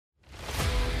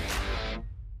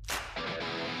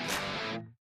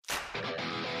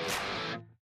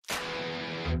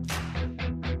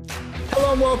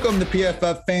Hello and welcome to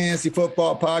PFF Fantasy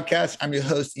Football Podcast. I'm your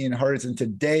host, Ian Hurts, and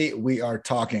today we are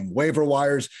talking waiver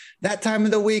wires. That time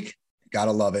of the week,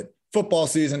 gotta love it. Football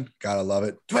season, gotta love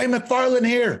it. Dwayne McFarland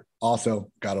here,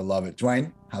 also gotta love it.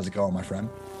 Dwayne, how's it going, my friend?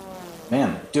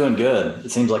 Man, doing good.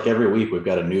 It seems like every week we've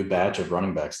got a new batch of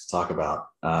running backs to talk about.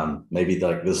 Maybe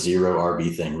like the zero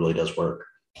RB thing really does work.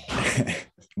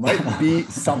 Might be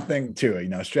something to it. You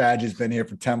know, strategy's been here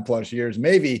for 10 plus years.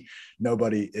 Maybe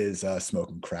nobody is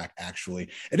smoking crack, actually.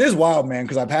 It is wild, man,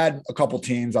 because I've had a couple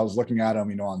teams. I was looking at them,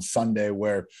 you know, on Sunday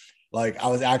where like I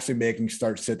was actually making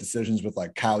start sit decisions with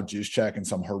like Kyle Juszczyk and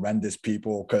some horrendous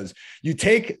people because you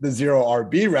take the zero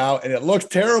RB route and it looks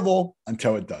terrible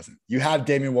until it doesn't. You have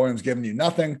Damian Williams giving you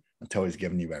nothing until he's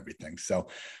giving you everything. So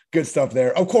good stuff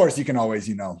there. Of course, you can always,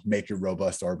 you know, make your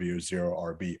robust RB or zero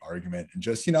RB argument and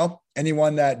just, you know,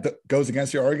 anyone that goes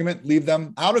against your argument, leave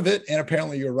them out of it. And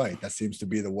apparently you're right. That seems to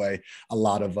be the way a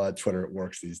lot of Twitter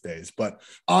works these days. But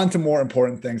on to more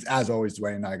important things. As always,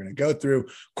 Dwayne and I are going to go through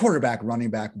quarterback, running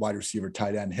back, wide receiver,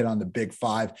 tight end, hit on the big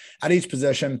five at each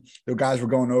position. The guys we're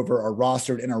going over are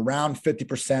rostered in around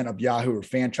 50% of Yahoo or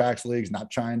Fantrax leagues, not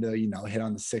trying to, you know, hit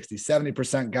on the 60,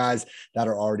 70% guys that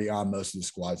are already on most of the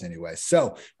squads anyway.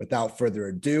 So without further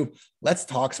ado, let's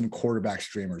talk some quarterback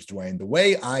streamers, Dwayne. The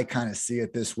way I kind of see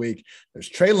it this week, there's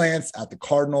Trey Lance at the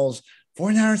Cardinals.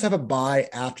 49ers have a bye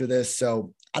after this,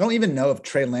 so I don't even know if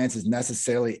Trey Lance is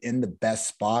necessarily in the best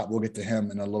spot. We'll get to him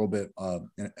in a little bit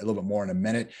more in a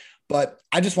minute. But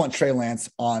I just want Trey Lance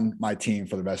on my team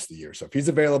for the rest of the year. So if he's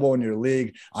available in your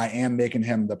league, I am making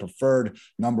him the preferred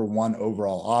number one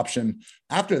overall option.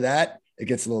 After that, it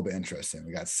gets a little bit interesting.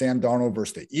 We got Sam Darnold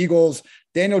versus the Eagles,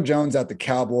 Daniel Jones at the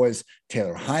Cowboys,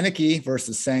 Taylor Heineke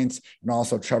versus Saints, and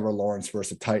also Trevor Lawrence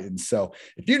versus the Titans. So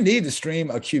if you need to stream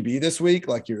a QB this week,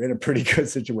 like you're in a pretty good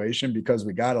situation because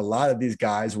we got a lot of these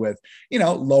guys with, you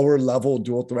know, lower level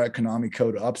dual threat Konami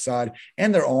code upside,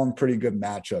 and they're all in pretty good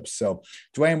matchups. So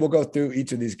Dwayne, we'll go through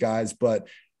each of these guys, but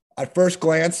at first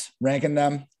glance, ranking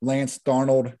them, Lance,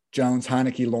 Darnold, Jones,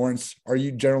 Heineke, Lawrence, are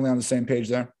you generally on the same page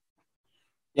there?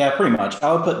 Yeah, pretty much.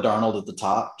 I would put Darnold at the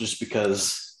top just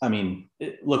because, I mean,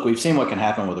 look, we've seen what can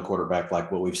happen with a quarterback like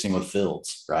what we've seen with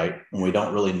Fields, right? And we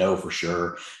don't really know for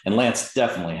sure. And Lance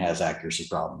definitely has accuracy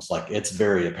problems. Like it's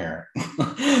very apparent.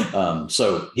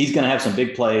 So he's going to have some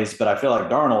big plays, but I feel like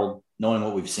Darnold, knowing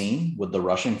what we've seen with the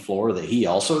rushing floor that he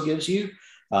also gives you,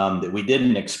 that we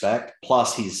didn't expect.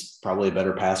 Plus, he's probably a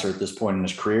better passer at this point in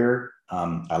his career.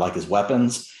 I like his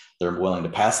weapons. They're willing to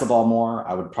pass the ball more.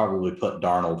 I would probably put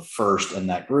Darnold first in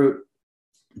that group,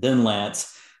 then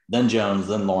Lance, then Jones,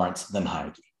 then Lawrence, then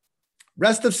Heineke.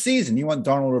 Rest of season, you want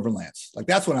Darnold over Lance. Like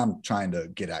that's what I'm trying to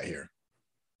get at here.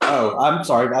 Oh, I'm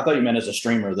sorry. I thought you meant as a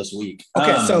streamer this week.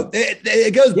 Okay, so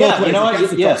it goes both ways. You know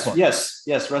what? Yes.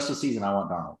 Rest of the season, I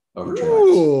want Darnold over Trey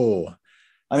Lance.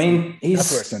 I mean,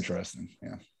 that's where it's interesting.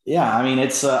 Yeah. Yeah, I mean,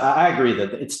 it's. I agree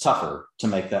that it's tougher to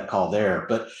make that call there,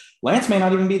 but Lance may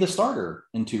not even be the starter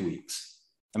in 2 weeks.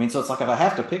 I mean, so it's like if I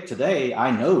have to pick today,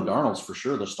 I know Darnold's for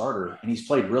sure the starter, and he's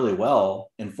played really well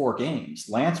in 4 games.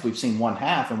 Lance, we've seen one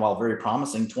half, and while very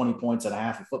promising, 20 points and a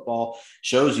half of football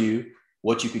shows you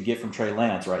what you could get from Trey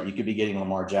Lance, right? You could be getting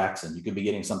Lamar Jackson, you could be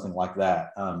getting something like that.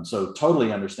 So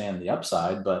totally understand the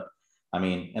upside, but I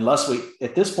mean, unless we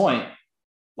at this point,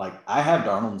 like I have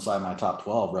Darnold inside my top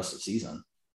 12 rest of the season.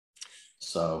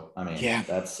 So, I mean, yeah,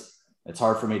 it's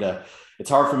hard for me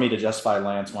to justify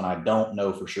Lance when I don't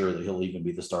know for sure that he'll even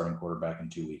be the starting quarterback in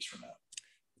 2 weeks from now.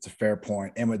 It's a fair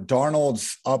point. And with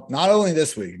Darnold's up, not only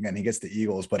this week, again, he gets the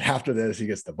Eagles, but after this, he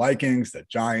gets the Vikings, the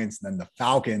Giants, and then the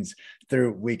Falcons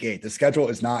through week 8. The schedule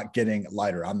is not getting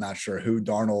lighter. I'm not sure who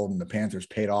Darnold and the Panthers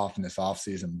paid off in this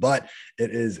offseason, but it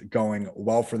is going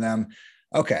well for them.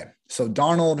 Okay. So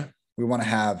Darnold, we want to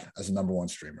have as a number one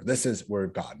streamer. This is where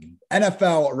we've gotten.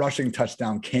 NFL rushing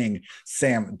touchdown king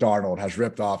Sam Darnold has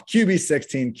ripped off QB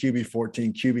 16, QB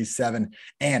 14, QB 7,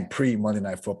 and pre-Monday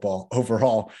Night Football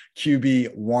overall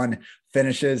QB 1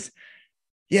 finishes.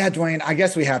 Yeah, Dwayne, I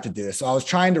guess we have to do this. So I was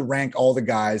trying to rank all the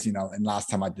guys, you know, and last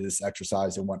time I did this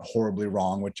exercise, it went horribly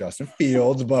wrong with Justin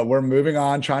Fields, but we're moving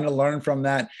on, trying to learn from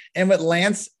that. And with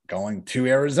Lance going to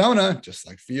Arizona, just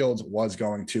like Fields was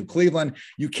going to Cleveland,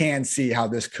 you can see how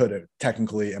this could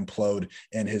technically implode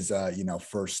in his,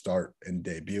 first start and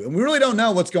debut. And we really don't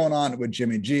know what's going on with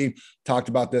Jimmy G. Talked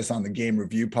about this on the game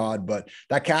review pod, but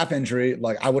that calf injury,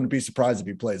 like I wouldn't be surprised if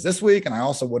he plays this week. And I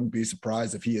also wouldn't be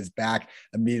surprised if he is back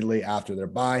immediately after their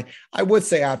bye. I would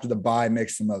say after the bye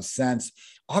makes the most sense.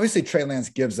 Obviously, Trey Lance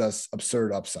gives us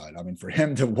absurd upside. I mean, for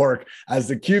him to work as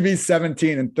the QB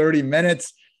 17 in 30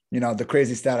 minutes, you know, the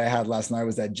crazy stat I had last night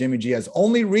was that Jimmy G has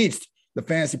only reached the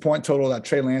fantasy point total that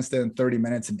Trey Lance did in 30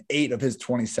 minutes in 8 of his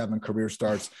 27 career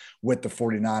starts with the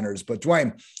 49ers. But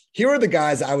Dwayne, here are the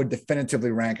guys I would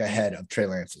definitively rank ahead of Trey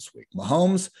Lance this week: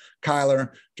 Mahomes,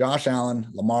 Kyler, Josh Allen,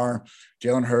 Lamar,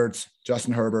 Jalen Hurts,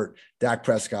 Justin Herbert, Dak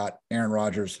Prescott, Aaron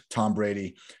Rodgers, Tom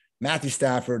Brady, Matthew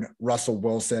Stafford, Russell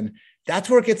Wilson. That's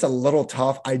where it gets a little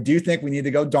tough. I do think we need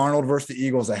to go Darnold versus the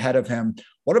Eagles ahead of him.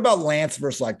 What about Lance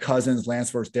versus like Cousins,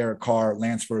 Lance versus Derek Carr,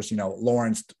 Lance versus,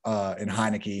 Lawrence and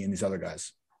Heineke and these other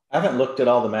guys? I haven't looked at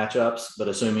all the matchups, but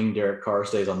assuming Derek Carr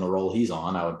stays on the roll he's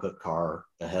on, I would put Carr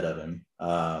ahead of him.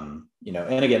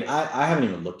 And again, I haven't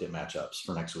even looked at matchups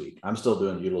for next week. I'm still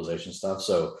doing the utilization stuff.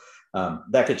 So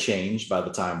that could change by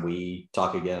the time we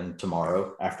talk again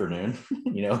tomorrow afternoon.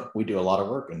 We do a lot of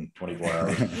work in 24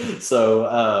 hours. So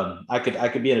I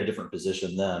could be in a different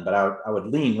position then, but I would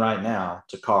lean right now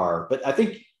to Carr. But I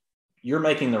think you're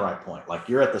making the right point. Like,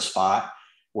 you're at the spot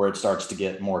where it starts to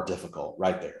get more difficult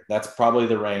right there. That's probably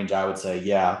the range I would say,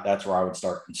 yeah, that's where I would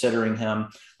start considering him.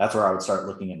 That's where I would start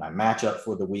looking at my matchup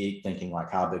for the week, thinking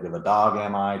like, how big of a dog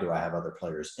am I? Do I have other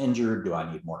players injured? Do I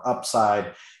need more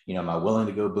upside? Am I willing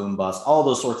to go boom bust? All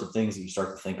those sorts of things that you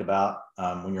start to think about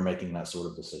when you're making that sort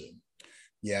of decision.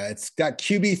 Yeah, it's got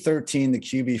QB 13 to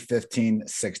QB 15,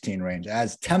 16 range.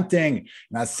 As tempting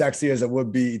and as sexy as it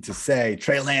would be to say,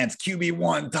 Trey Lance, QB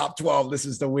 1, top 12, this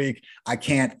is the week. I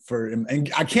can't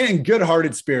in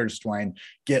good-hearted spirits, Dwayne,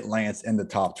 get Lance in the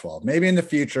top 12. Maybe in the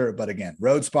future, but again,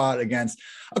 road spot against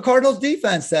a Cardinals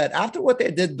defense that after what they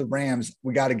did to the Rams,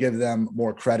 we got to give them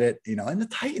more credit, and the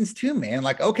Titans too, man.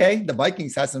 Like, okay, the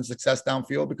Vikings had some success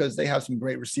downfield because they have some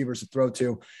great receivers to throw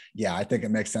to. Yeah, I think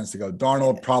it makes sense to go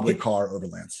Darnold, probably Carr over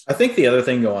Lance. I think the other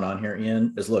thing going on here,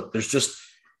 Ian, is look, there's just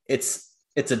it's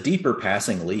a deeper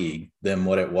passing league than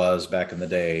what it was back in the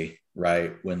day,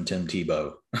 right? When Tim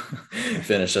Tebow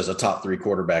finished as a top 3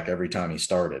 quarterback every time he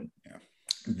started. Yeah.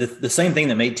 The same thing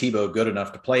that made Tebow good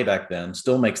enough to play back then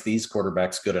still makes these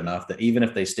quarterbacks good enough that even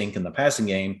if they stink in the passing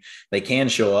game, they can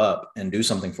show up and do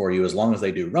something for you as long as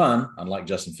they do run. Unlike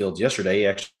Justin Fields yesterday, he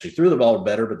actually threw the ball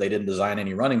better, but they didn't design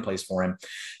any running plays for him.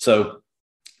 So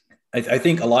I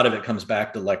think a lot of it comes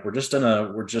back to like, that's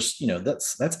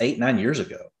 8-9 years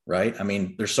ago, right? I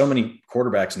mean, there's so many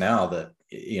quarterbacks now that,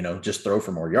 just throw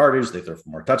for more yardage. They throw for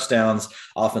more touchdowns.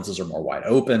 Offenses are more wide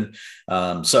open.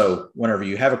 So whenever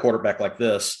you have a quarterback like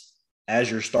this as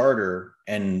your starter,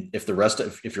 and if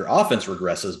your offense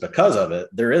regresses because of it,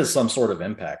 there is some sort of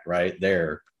impact right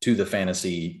there to the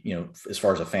fantasy, as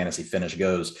far as a fantasy finish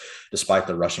goes, despite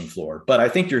the rushing floor. But I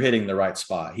think you're hitting the right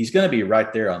spot. He's going to be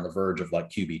right there on the verge of like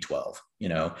QB 12.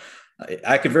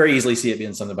 I could very easily see it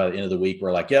being something by the end of the week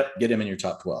where like, yep, get him in your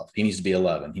top 12. He needs to be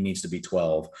 11. He needs to be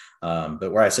 12.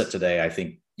 But where I sit today, I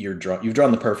think you've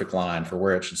drawn the perfect line for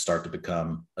where it should start to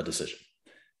become a decision.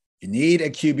 You need a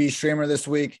QB streamer this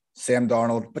week, Sam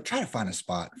Darnold, but try to find a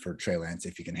spot for Trey Lance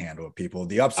if you can handle it, people.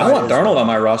 The upside. I want Darnold on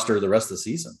my roster the rest of the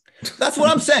season. That's what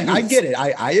I'm saying. I get it.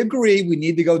 I agree. We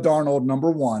need to go Darnold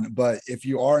number 1. But if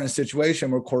you are in a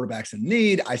situation where quarterback's in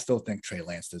need, I still think Trey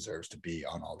Lance deserves to be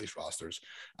on all these rosters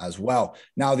as well.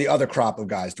 Now, the other crop of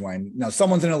guys, Dwayne. Now,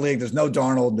 someone's in a league. There's no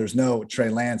Darnold. There's no Trey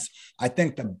Lance. I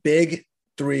think the big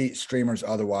 3 streamers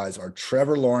otherwise are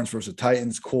Trevor Lawrence versus the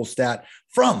Titans. Cool stat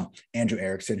from Andrew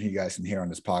Erickson, who you guys can hear on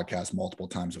this podcast multiple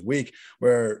times a week,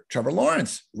 where Trevor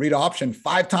Lawrence read option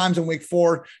 5 times in week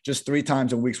 4, just 3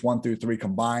 times in weeks 1 through 3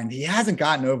 combined. He hasn't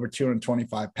gotten over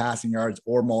 225 passing yards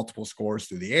or multiple scores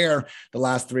through the air the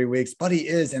last 3 weeks, but he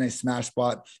is in a smash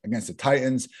spot against the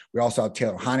Titans. We also have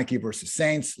Taylor Heineke versus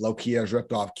Saints. Low-key has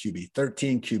ripped off QB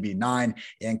 13, QB 9,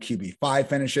 and QB 5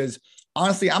 finishes.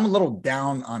 Honestly, I'm a little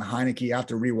down on Heineke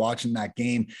after rewatching that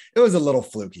game. It was a little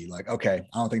fluky. Like, okay,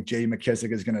 I don't think J.D.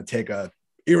 McKissic is going to take a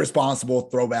irresponsible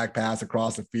throwback pass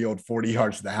across the field, 40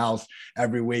 yards to the house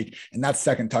every week. And that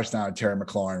second touchdown of Terry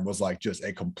McLaurin was like just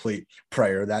a complete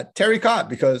prayer that Terry caught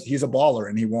because he's a baller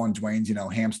and he won Dwayne's,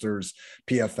 Hamsters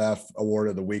PFF Award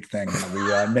of the Week thing that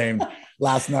we named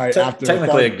last night. After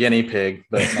technically a guinea pig,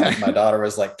 but my daughter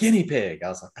was like, guinea pig. I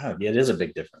was like, oh, yeah, it is a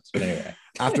big difference. But anyway.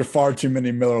 After far too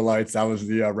many Miller Lights, that was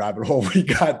the rabbit hole we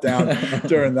got down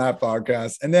during that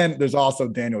podcast. And then there's also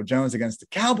Daniel Jones against the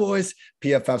Cowboys,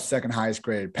 PFF's second highest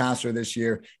graded passer this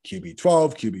year, QB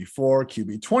 12, QB 4,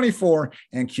 QB 24,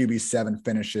 and QB 7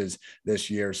 finishes this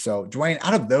year. So, Dwayne,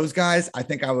 out of those guys, I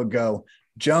think I would go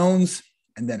Jones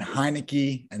and then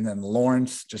Heineke and then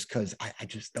Lawrence, just because I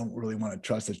just don't really want to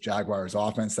trust this Jaguars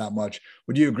offense that much.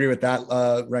 Would you agree with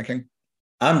that ranking?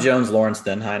 I'm Jones, Lawrence,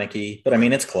 then Heineke, but I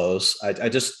mean, it's close. I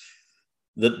just,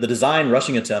 the design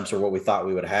rushing attempts are what we thought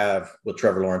we would have with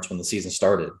Trevor Lawrence when the season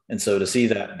started. And so to see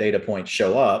that data point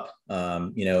show up,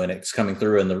 and it's coming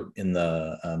through in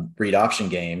the read option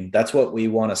game, that's what we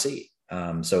want to see.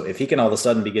 So if he can all of a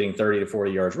sudden be getting 30 to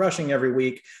 40 yards rushing every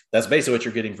week, that's basically what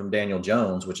you're getting from Daniel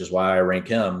Jones, which is why I rank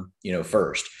him,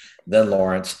 first, then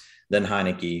Lawrence, then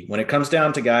Heineke. When it comes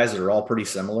down to guys that are all pretty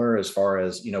similar as far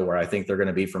as, where I think they're going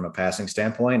to be from a passing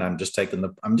standpoint, I'm just taking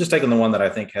the one that I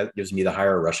think gives me the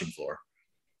higher rushing floor.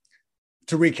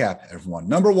 To recap, everyone,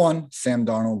 number 1, Sam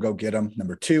Darnold, go get him.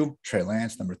 Number 2, Trey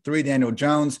Lance. Number 3, Daniel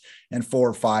Jones. And 4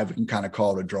 or 5, we can kind of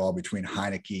call it a draw between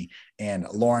Heineke and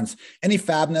Lawrence. Any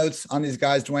fab notes on these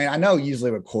guys, Dwayne? I know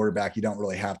usually with quarterback, you don't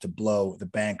really have to blow the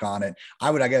bank on it.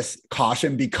 I would, I guess,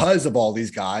 caution because of all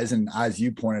these guys. And as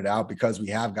you pointed out, because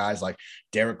we have guys like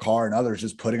Derek Carr and others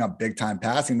just putting up big time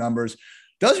passing numbers,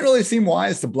 doesn't really seem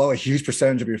wise to blow a huge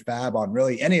percentage of your fab on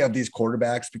really any of these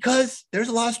quarterbacks because there's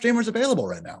a lot of streamers available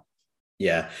right now.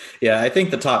 Yeah. I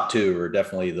think the top 2 are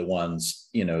definitely the ones,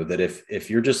 that if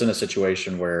you're just in a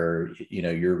situation where,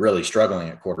 you're really struggling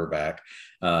at quarterback,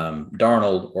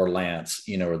 Darnold or Lance,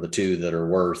 are the 2 that are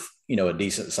worth, a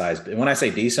decent size. And when I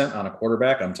say decent on a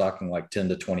quarterback, I'm talking like 10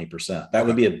 to 20%. That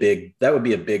would be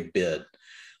a big bid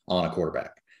on a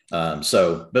quarterback.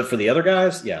 But for the other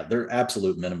guys, yeah, they're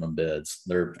absolute minimum bids.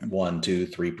 They're 1, 2,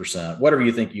 3%, whatever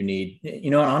you think you need.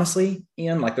 And honestly,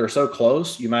 Ian, like they're so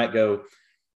close, you might go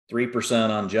 3%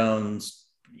 on Jones,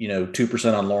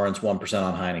 2% on Lawrence, 1%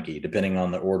 on Heineke, depending on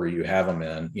the order you have them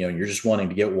in. You're just wanting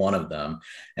to get one of them,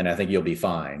 and I think you'll be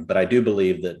fine. But I do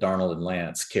believe that Darnold and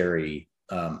Lance carry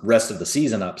rest of the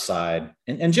season upside,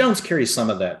 and Jones carries some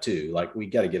of that too. Like we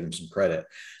got to give him some credit.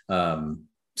 But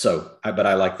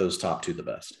I like those top 2 the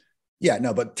best. Yeah,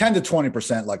 no, but 10 to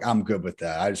 20%, like I'm good with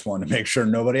that. I just want to make sure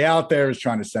nobody out there is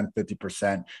trying to send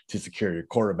 50% to secure your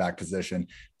quarterback position.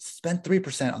 Spend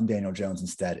 3% on Daniel Jones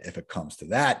instead if it comes to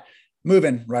that.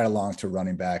 Moving right along to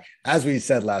running back. As we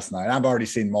said last night, I've already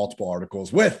seen multiple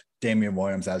articles with Damian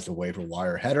Williams as the waiver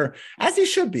wire header, as he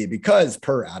should be, because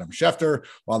per Adam Schefter,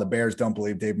 while the Bears don't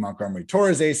believe Dave Montgomery tore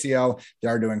his ACL, they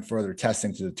are doing further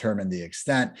testing to determine the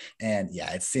extent. And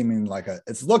yeah, it's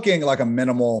looking like a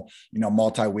minimal,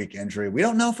 multi-week injury. We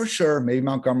don't know for sure. Maybe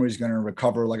Montgomery's going to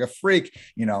recover like a freak.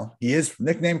 He is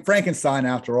nicknamed Frankenstein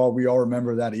after all. We all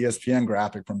remember that ESPN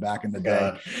graphic from back in the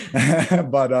day.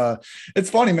 But it's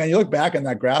funny, man. You look back in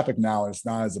that graphic now, it's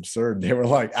not as absurd. They were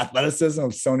like athleticism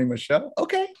of Sony Michel.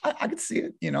 Okay. I could see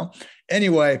it,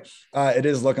 Anyway, it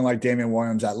is looking like Damian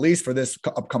Williams, at least for this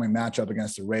upcoming matchup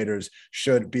against the Raiders,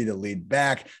 should be the lead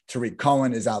back. Tarik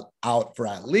Cohen is out for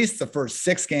at least the first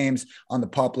 6 games on the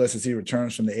PUP list as he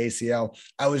returns from the ACL.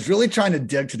 I was really trying to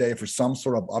dig today for some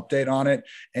sort of update on it,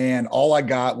 and all I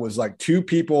got was like 2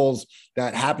 people's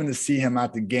that happened to see him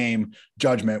at the game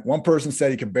judgment. One person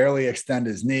said he could barely extend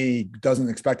his knee, doesn't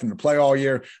expect him to play all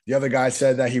year. The other guy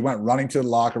said that he went running to the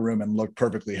locker room and looked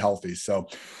perfectly healthy. So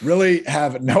really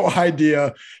have no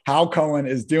idea how Cohen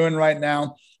is doing right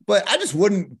now. But I just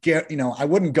wouldn't I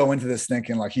wouldn't go into this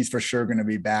thinking like he's for sure going to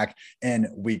be back in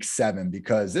week 7,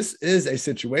 because this is a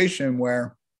situation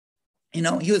where he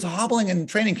was hobbling in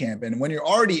training camp. And when you're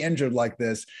already injured like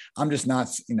this, I'm just not,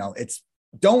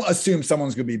 don't assume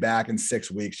someone's going to be back in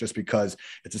 6 weeks just because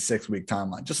it's a 6-week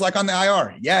timeline. Just like on the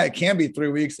IR. Yeah, it can be 3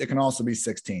 weeks. It can also be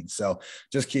 16. So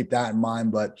just keep that in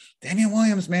mind. But Damian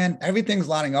Williams, man, everything's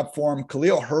lining up for him.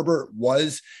 Khalil Herbert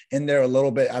was in there a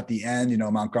little bit at the end.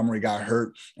 Montgomery got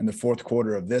hurt in the 4th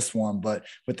quarter of this one. But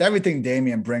with everything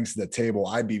Damian brings to the table,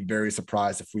 I'd be very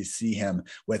surprised if we see him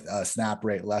with a snap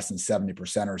rate less than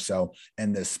 70% or so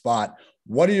in this spot.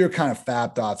 What are your kind of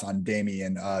fab thoughts on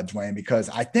Damian, Dwayne? Because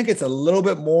I think it's a little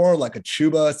bit more like a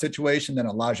Chuba situation than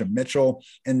Elijah Mitchell,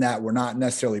 in that we're not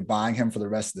necessarily buying him for the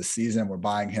rest of the season. We're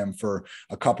buying him for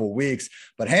a couple of weeks.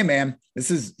 But hey, man,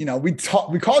 this is, we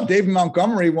called David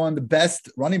Montgomery one of the best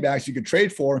running backs you could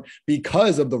trade for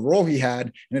because of the role he had.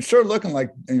 And it's sure looking like,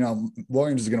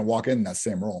 Williams is going to walk in that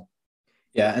same role.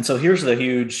 Yeah. And so here's the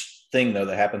huge thing, though,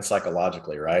 that happens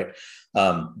psychologically, right?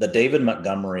 The David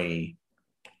Montgomery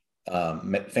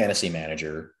fantasy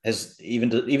manager has, even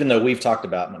though we've talked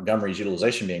about Montgomery's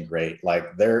utilization being great, like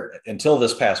until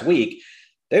this past week,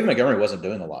 David Montgomery wasn't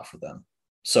doing a lot for them.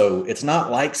 So it's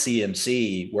not like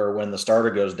CMC where when the starter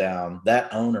goes down,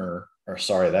 that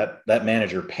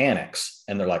manager panics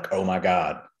and they're like, oh my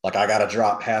God, like I got to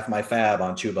drop half my fab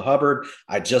on Chuba Hubbard.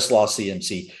 I just lost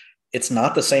CMC. It's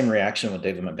not the same reaction with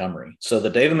David Montgomery. So the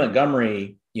David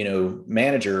Montgomery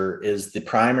manager is the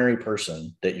primary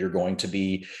person that you're going to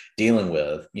be dealing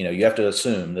with, you have to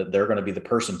assume that they're going to be the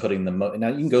person putting the now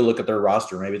you can go look at their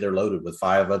roster. Maybe they're loaded with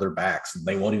 5 other backs and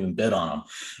they won't even bid on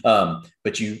them.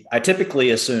 But I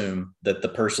typically assume that the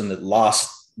person that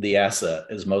lost the asset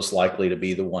is most likely to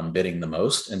be the one bidding the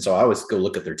most. And so I always go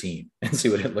look at their team and see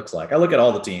what it looks like. I look at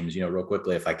all the teams, real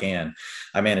quickly if I can.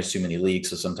 I manage too many leagues,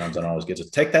 so sometimes I don't always get to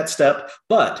take that step.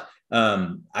 But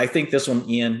I think this one,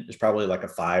 Ian, is probably like a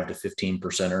 5 to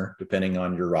 15%er, depending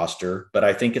on your roster. But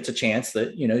I think it's a chance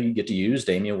that, you get to use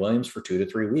Damian Williams for 2 to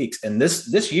 3 weeks. And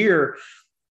this year,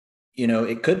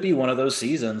 it could be one of those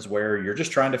seasons where you're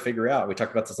just trying to figure out, we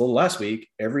talked about this a little last week,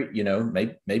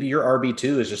 maybe your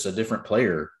RB2 is just a different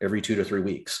player every 2 to 3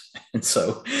 weeks. And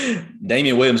so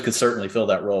Damian Williams could certainly fill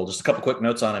that role. Just a couple quick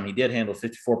notes on him. He did handle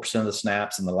 54% of the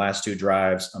snaps in the last 2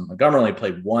 drives. Montgomery only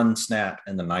played 1 snap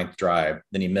in the 9th drive.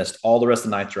 Then he missed all the rest of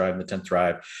the 9th drive and the 10th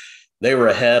drive. They were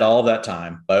ahead all of that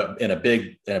time, but in a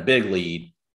big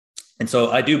lead. And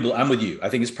so I'm with you. I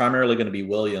think it's primarily going to be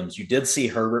Williams. You did see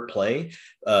Herbert play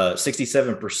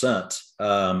 67%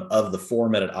 of the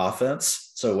 4-minute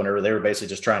offense. So whenever they were basically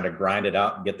just trying to grind it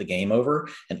out and get the game over,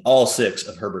 and all 6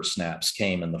 of Herbert's snaps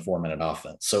came in the 4-minute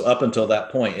offense. So up until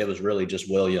that point, it was really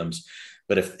just Williams.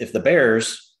 But if the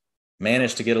Bears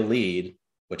managed to get a lead,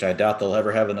 which I doubt they'll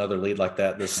ever have another lead like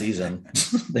that this season.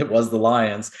 It was the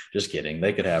Lions. Just kidding.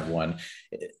 They could have one.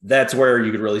 That's where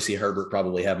you could really see Herbert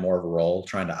probably have more of a role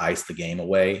trying to ice the game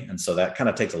away. And so that kind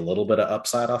of takes a little bit of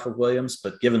upside off of Williams.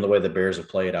 But given the way the Bears have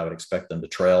played, I would expect them to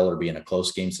trail or be in a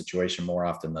close game situation more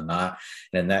often than not.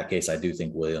 And in that case, I do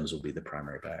think Williams will be the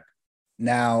primary back.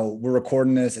 Now we're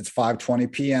recording this. It's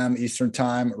 5:20 p.m. Eastern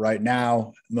time right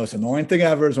now. Most annoying thing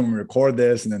ever is when we record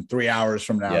this, and then 3 hours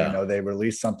from now, they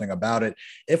release something about it.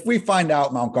 If we find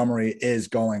out Montgomery is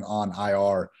going on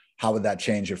IR, how would that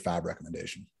change your fab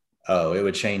recommendation? Oh, it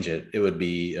would change it. It would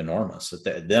be enormous.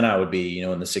 Then I would be,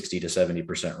 in the 60 to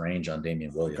 70% range on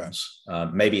Damian Williams,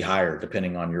 maybe higher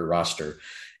depending on your roster.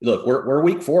 Look, we're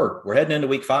week 4. We're heading into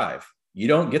week 5. You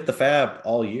don't get the fab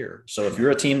all year. So if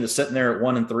you're a team that's sitting there at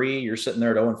 1-3, you're sitting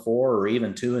there at 0-4 or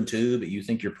even 2-2, but you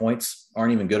think your points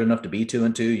aren't even good enough to be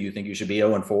 2-2, you think you should be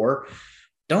 0-4,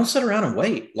 don't sit around and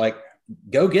wait. Like,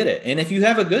 go get it. And if you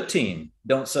have a good team,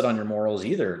 don't sit on your morals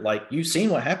either. Like, you've seen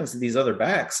what happens to these other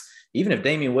backs. Even if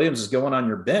Damian Williams is going on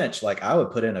your bench, like, I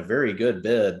would put in a very good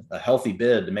bid, a healthy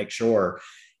bid, to make sure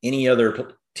any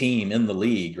other team in the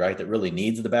league, right, that really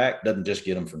needs the back doesn't just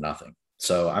get them for nothing.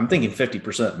 So I'm thinking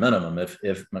 50% minimum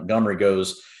if Montgomery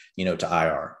goes, to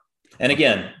IR. And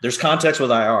again, there's context with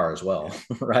IR as well,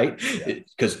 right?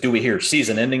 Because do we hear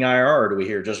season ending IR or do we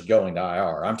hear just going to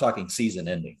IR? I'm talking season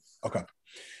ending. Okay.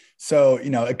 So,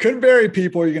 it could vary,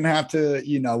 people. You're going to have to,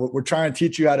 we're trying to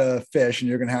teach you how to fish, and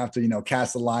you're going to have to,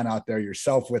 cast a line out there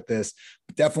yourself with this.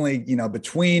 Definitely,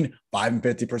 between 5 and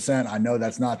 50%. I know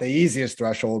that's not the easiest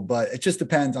threshold, but it just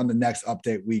depends on the next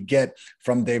update we get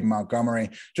from David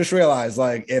Montgomery. Just realize,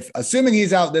 assuming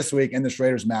he's out this week in this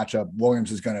Raiders matchup,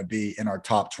 Williams is going to be in our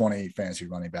top 20 fantasy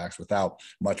running backs without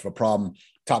much of a problem.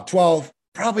 Top 12.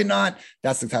 Probably not.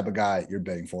 That's the type of guy you're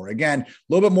bidding for. Again, a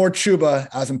little bit more Chuba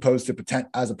as opposed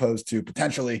to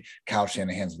potentially Kyle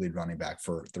Shanahan's lead running back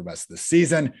for the rest of the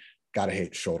season. Gotta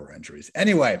hate shoulder injuries.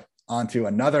 Anyway, on to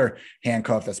another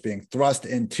handcuff that's being thrust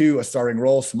into a starting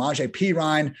role. Samaje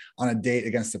Perine on a date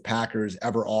against the Packers'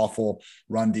 ever awful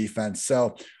run defense.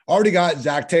 So already got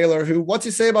Zach Taylor, who, what's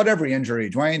he say about every injury,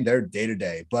 Dwayne? They're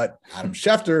day-to-day. But Adam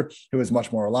Schefter, who is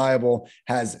much more reliable,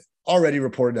 has already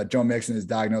reported that Joe Mixon is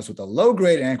diagnosed with a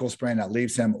low-grade ankle sprain that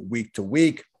leaves him week to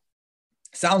week.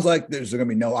 Sounds like there's going to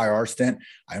be no IR stint.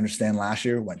 I understand last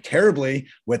year went terribly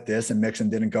with this, and Mixon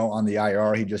didn't go on the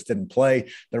IR. He just didn't play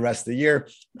the rest of the year.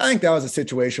 I think that was a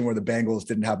situation where the Bengals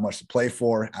didn't have much to play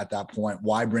for at that point.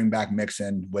 Why bring back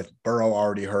Mixon with Burrow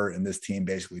already hurt and this team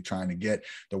basically trying to get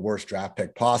the worst draft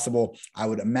pick possible? I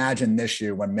would imagine this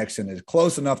year, when Mixon is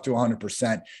close enough to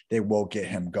 100%, they will get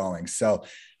him going. So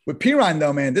with Perine,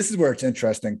 though, man, this is where it's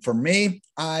interesting. For me,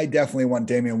 I definitely want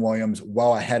Damian Williams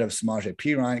well ahead of Samaje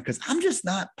Perine, because I'm just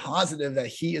not positive that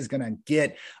he is going to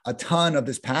get a ton of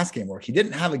this pass game work. He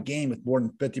didn't have a game with more than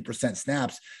 50%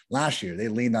 snaps last year. They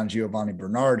leaned on Giovanni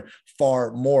Bernard far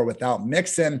more without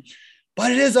Mixon.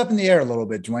 But it is up in the air a little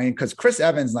bit, Dwayne, because Chris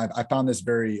Evans, and I found this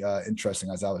very interesting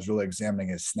as I was really examining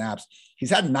his snaps. He's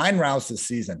had 9 routes this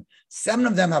season. 7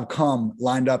 of them have come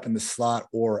lined up in the slot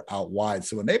or out wide.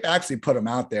 So when they've actually put him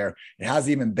out there, it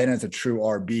hasn't even been as a true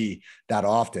RB that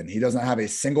often. He doesn't have a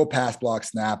single pass block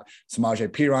snap. Samaje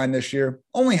Perine this year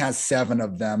only has 7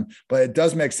 of them, but it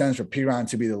does make sense for Perine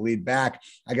to be the lead back.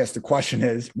 I guess the question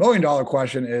is, $1 million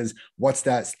question is, what's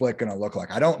that split going to look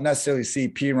like? I don't necessarily see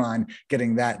Perine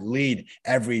getting that lead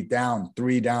every down,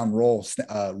 3 down roll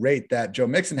rate that Joe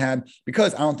Mixon had,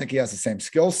 because I don't think he has the same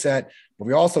skill set. But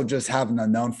we also just have an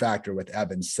unknown factor with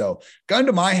Evans. So gun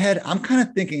to my head, I'm kind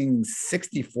of thinking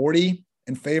 60-40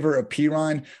 in favor of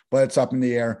Perine, but it's up in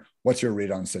the air. What's your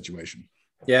read on the situation?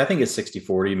 Yeah, I think it's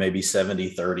 60-40, maybe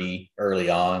 70-30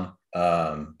 early on.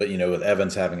 But, with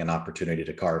Evans having an opportunity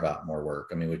to carve out more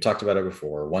work. I mean, we've talked about it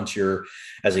before. Once you're,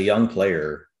 as a young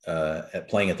player, at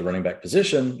playing at the running back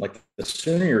position, like the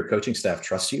sooner your coaching staff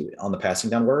trusts you on the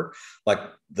passing down work, like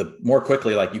the more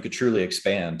quickly, like you could truly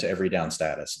expand to every down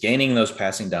status. Gaining those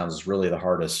passing downs is really the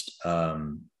hardest,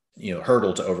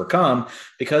 hurdle to overcome,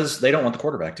 because they don't want the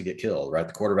quarterback to get killed, right?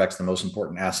 The quarterback's the most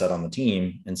important asset on the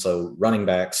team. And so running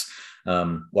backs,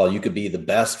 while you could be the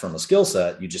best from a skill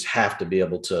set, you just have to be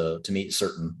able to meet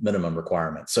certain minimum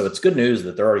requirements. So it's good news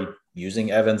that they're already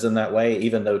using Evans in that way,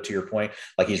 even though, to your point,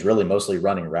 like he's really mostly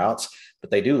running routes,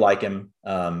 but they do like him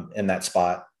in that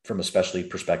spot from a specialty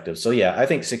perspective. So yeah, I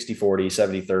think 60-40,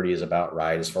 70-30 is about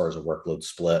right as far as a workload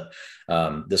split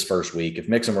this first week. If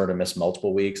Mixon were to miss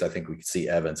multiple weeks, I think we could see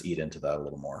Evans eat into that a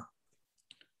little more.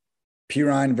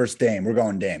 Perine versus Dame. We're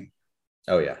going Dame.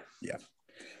 Oh yeah. Yeah.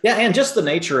 Yeah, and just the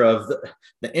nature of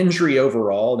the injury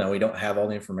overall. Now, we don't have all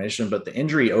the information, but the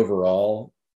injury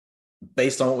overall,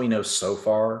 based on what we know so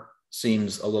far,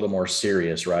 seems a little more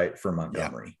serious, right, for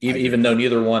Montgomery, even though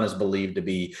neither one is believed to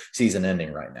be season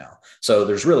ending right now. So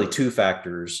there's really 2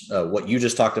 factors. What you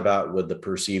just talked about with the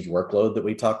perceived workload that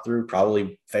we talked through,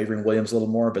 probably favoring Williams a little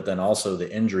more, but then also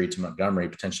the injury to Montgomery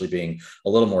potentially being a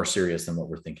little more serious than what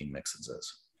we're thinking Mixon's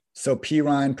is. So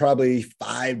Perine probably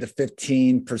 5 to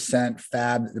 15%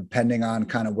 fab, depending on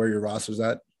kind of where your roster's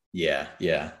at. Yeah.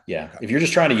 Okay. If you're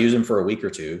just trying to use him for a week or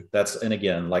two, that's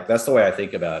the way I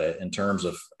think about it in terms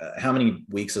of how many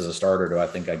weeks as a starter do I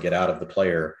think I get out of the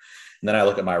player? And then I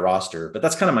look at my roster, but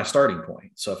that's kind of my starting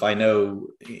point. So if I know,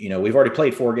 we've already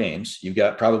played 4 games, you've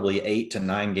got probably 8 to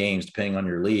 9 games, depending on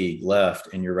your league, left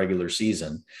in your regular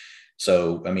season.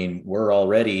 So, I mean, we're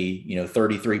already,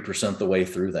 33% the way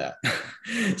through that.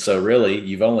 So really,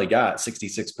 you've only got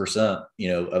 66%,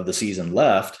 of the season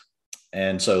left.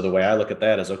 And so the way I look at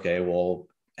that is, okay, well,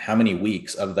 how many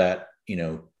weeks of that,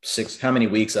 how many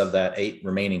weeks of that 8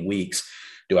 remaining weeks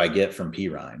do I get from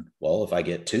Perine? Well, if I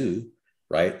get 2,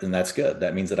 right, then that's good.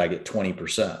 That means that I get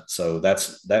 20%. So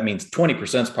that means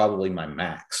 20% is probably my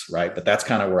max, right? But that's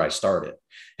kind of where I started.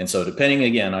 And so depending,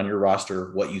 again, on your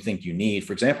roster, what you think you need,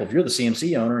 for example, if you're the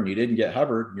CMC owner and you didn't get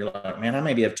Hubbard, and you're like, man, I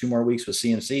maybe have 2 more weeks with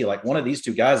CMC. Like one of these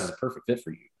 2 guys is a perfect fit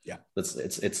for you. Yeah.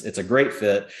 It's a great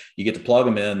fit. You get to plug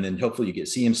them in, and hopefully you get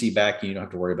CMC back and you don't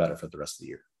have to worry about it for the rest of the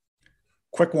year.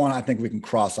 Quick one I think we can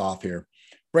cross off here.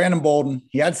 Brandon Bolden,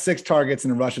 he had 6 targets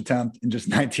in a rush attempt in just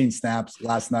 19 snaps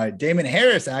last night. Damon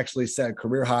Harris actually set a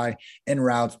career high in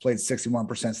routes, played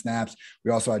 61% snaps.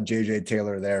 We also had JJ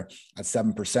Taylor there at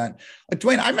 7%. Like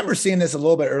Dwayne, I remember seeing this a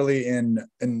little bit early in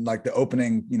like the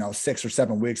opening, 6 or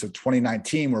 7 weeks of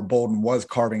 2019, where Bolden was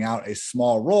carving out a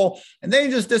small role, and then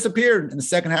he just disappeared in the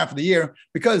second half of the year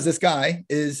because this guy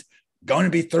is going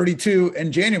to be 32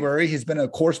 in January. He's been a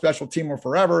core special teamer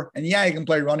forever. And yeah, he can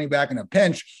play running back in a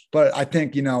pinch, but I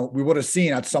think, we would have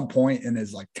seen at some point in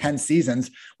his 10 seasons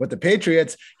with the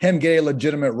Patriots, him get a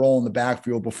legitimate role in the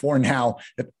backfield before now,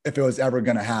 if it was ever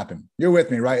going to happen. You're with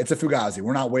me, right? It's a Fugazi.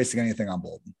 We're not wasting anything on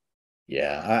Bolden.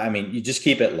 Yeah, I mean, you just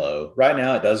keep it low. Right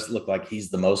now, it does look like he's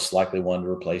the most likely one to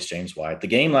replace James White. The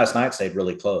game last night stayed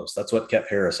really close. That's what kept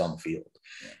Harris on the field.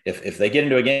 If they get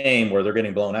into a game where they're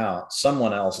getting blown out,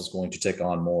 someone else is going to take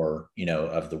on more,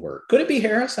 of the work. Could it be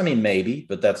Harris? I mean, maybe,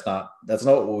 but that's not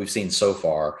what we've seen so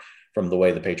far from the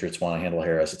way the Patriots want to handle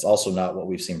Harris. It's also not what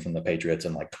we've seen from the Patriots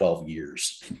in 12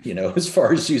 years, as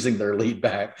far as using their lead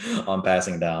back on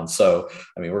passing down. So,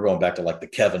 I mean, we're going back to the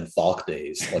Kevin Falk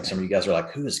days. Some of you guys are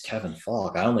like, who is Kevin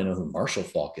Falk? I only know who Marshall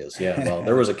Falk is. Yeah, well,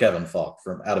 there was a Kevin Falk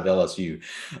from out of LSU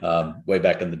way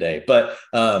back in the day. But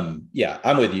yeah,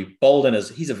 I'm with you. Bolden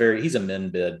he's a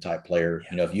min bid type player.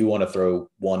 If you want to throw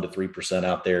 1 to 3%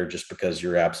 out there just because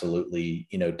you're absolutely,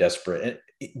 desperate,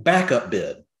 backup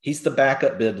bid. He's the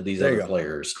backup bid to these other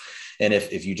players. And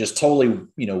if you just totally,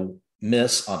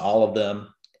 miss on all of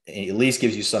them, It at least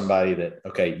gives you somebody that,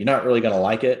 okay, you're not really going to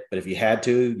like it, but if you had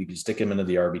to, you could stick him into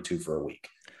the RB2 for a week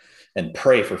and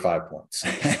pray for 5 points.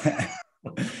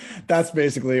 That's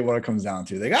basically what it comes down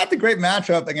to. They got the great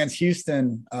matchup against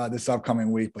Houston this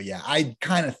upcoming week. But yeah, I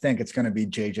kind of think it's going to be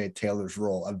JJ Taylor's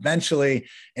role eventually.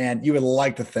 And you would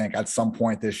like to think at some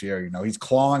point this year, he's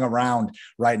clawing around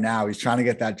right now. He's trying to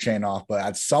get that chain off. But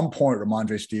at some point,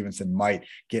 Ramondre Stevenson might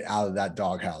get out of that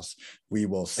doghouse. We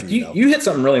will see. You hit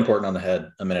something really important on the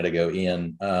head a minute ago,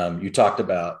 Ian. You talked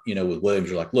about, with Williams,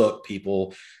 you're like, look,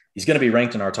 people, he's going to be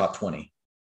ranked in our top 20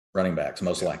 running backs,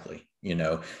 most likely.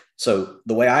 So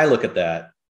the way I look at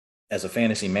that as a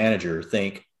fantasy manager,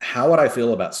 think, how would I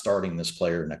feel about starting this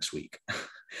player next week?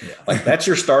 Yeah. Like that's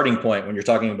your starting point when you're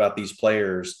talking about these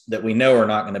players that we know are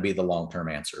not going to be the long-term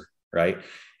answer. Right.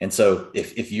 And so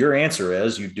if your answer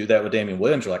is you do that with Damian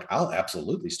Williams, you're like, I'll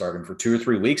absolutely start him for 2 or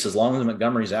 3 weeks as long as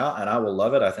Montgomery's out, and I will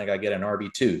love it. I think I get an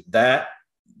RB2.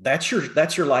 That's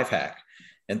your life hack.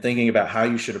 And thinking about how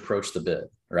you should approach the bid,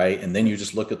 right? And then you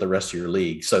just look at the rest of your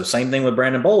league. So same thing with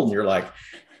Brandon Bolden. You're like,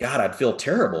 God, I'd feel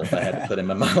terrible if I had to put him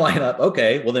in my lineup.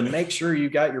 Okay, well then make sure you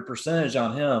got your percentage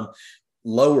on him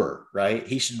lower, right?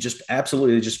 He should just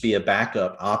absolutely just be a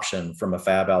backup option from a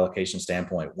fab allocation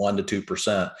standpoint, 1% to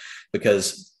 2%,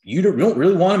 because you don't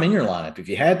really want him in your lineup. If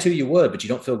you had to, you would, but you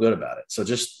don't feel good about it. So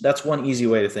just that's one easy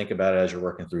way to think about it as you're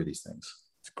working through these things.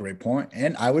 Great point.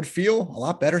 And I would feel a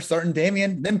lot better starting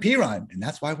Damian than Perine. And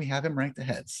that's why we have him ranked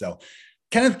ahead. So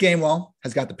Kenneth Gainwell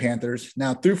has got the Panthers.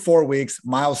 Now through 4 weeks,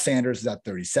 Miles Sanders is at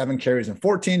 37 carries and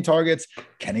 14 targets.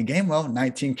 Kenny Gainwell,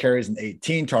 19 carries and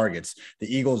 18 targets.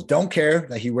 The Eagles don't care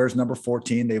that he wears number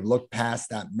 14. They've looked past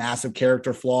that massive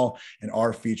character flaw and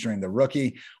are featuring the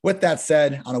rookie. With that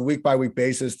said, on a week-by-week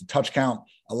basis, the touch count,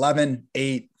 11,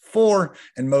 8, 4,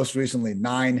 and most recently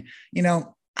 9.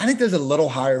 I think there's a little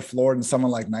higher floor than someone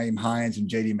like Nyheim Hines and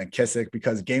JD McKissic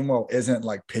because Gainwell isn't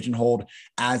like pigeonholed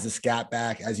as a scat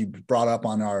back, as you brought up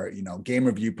on our, game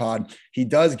review pod. He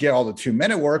does get all the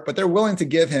 2-minute work, but they're willing to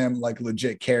give him like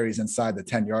legit carries inside the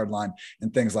 10-yard line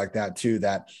and things like that too,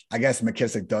 that I guess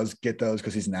McKissic does get those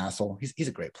because he's an asshole. He's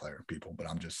a great player, people, but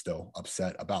I'm just still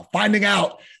upset about finding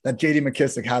out that JD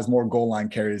McKissic has more goal line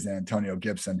carries than Antonio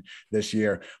Gibson this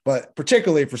year. But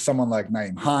particularly for someone like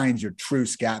Nyheim Hines, your true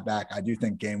scat back, I do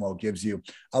think Gainwell gives you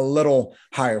a little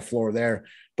higher floor there.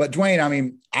 But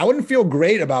Dwayne, I wouldn't feel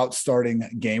great about starting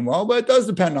Gainwell, but it does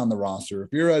depend on the roster.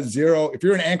 If you're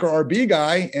an anchor RB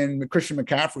guy and Christian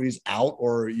McCaffrey's out,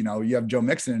 or, you have Joe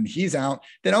Mixon and he's out,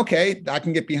 then okay, I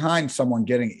can get behind someone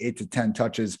getting 8 to 10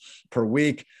 touches per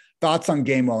week. Thoughts on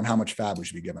Gainwell and how much fab we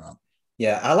should be giving up?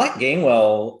 Yeah, I like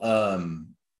Gainwell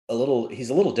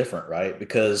he's a little different, right?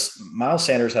 Because Miles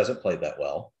Sanders hasn't played that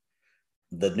well.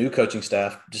 The new coaching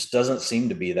staff just doesn't seem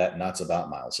to be that nuts about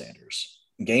Miles Sanders.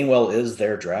 Gainwell is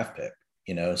their draft pick,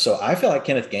 so I feel like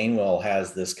Kenneth Gainwell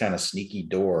has this kind of sneaky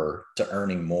door to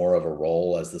earning more of a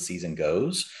role as the season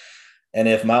goes. And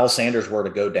if Miles Sanders were to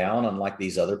go down, unlike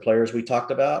these other players we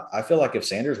talked about, I feel like if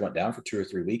Sanders went down for 2 or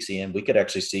 3 weeks, Ian, we could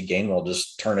actually see Gainwell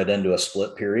just turn it into a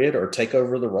split period or take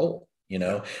over the role.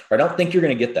 Or I don't think you're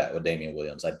going to get that with Damian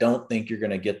Williams. I don't think you're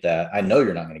going to get that. I know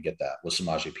you're not going to get that with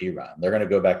Samaje Perine. They're going to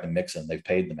go back to Mixon. They've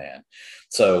paid the man.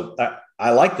 So I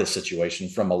like this situation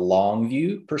from a long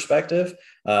view perspective.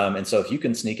 And so if you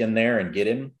can sneak in there and get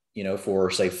him,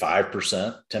 for say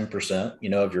 5%,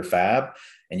 10%, of your fab,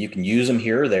 and you can use him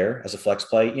here or there as a flex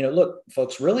play, look,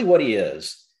 folks, really what he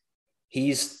is,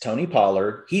 he's Tony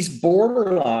Pollard. He's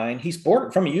borderline.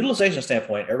 From a utilization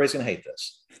standpoint, everybody's going to hate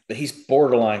this, but he's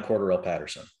borderline Cordarrelle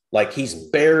Patterson. Like he's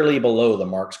barely below the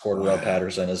marks Cordarrelle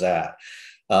Patterson is at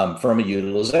from a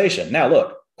utilization. Now,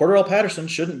 look, Cordarrelle Patterson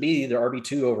shouldn't be the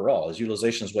RB2 overall. His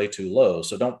utilization is way too low.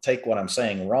 So don't take what I'm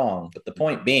saying wrong. But the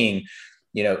point being,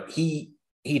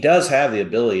 he does have the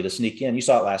ability to sneak in. You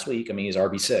saw it last week. He's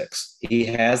RB6. He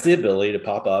has the ability to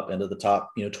pop up into the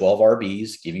top, 12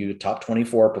 RBs, give you a top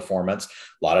 24 performance.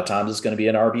 A lot of times it's going to be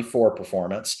an RB4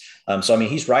 performance. So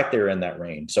he's right there in that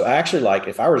range. So actually, like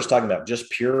if I were just talking about just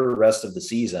pure rest of the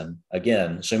season,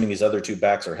 again, assuming these other 2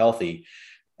 backs are healthy,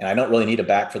 and I don't really need a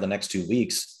back for the next 2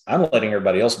 weeks, I'm letting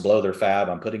everybody else blow their fab.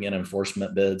 I'm putting in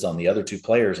enforcement bids on the other 2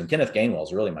 players, and Kenneth Gainwell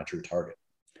is really my true target.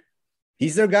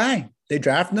 He's their guy. They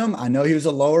drafted him. I know he was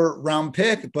a lower round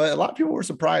pick, but a lot of people were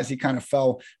surprised he kind of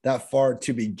fell that far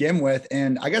to begin with.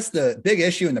 And I guess the big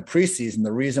issue in the preseason,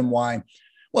 the reason why I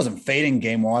wasn't fading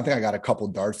Gainwell, I think I got a couple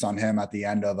darts on him at the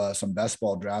end of some best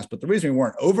ball drafts, but the reason we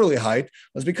weren't overly hyped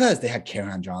was because they had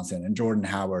Kerryon Johnson and Jordan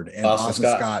Howard and Austin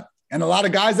Scott and a lot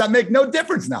of guys that make no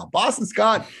difference now. Boston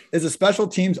Scott is a special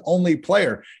teams only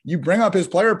player. You bring up his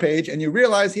player page and you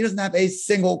realize he doesn't have a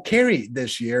single carry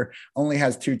this year, only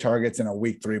has 2 targets in a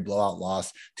week 3 blowout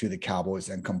loss to the Cowboys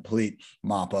and complete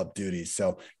mop-up duties.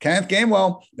 So Kenneth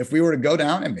Gainwell, if we were to go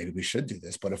down, and maybe we should do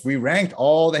this, but if we ranked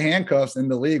all the handcuffs in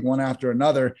the league one after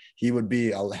another, he would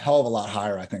be a hell of a lot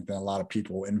higher, I think, than a lot of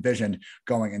people envisioned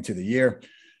going into the year.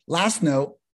 Last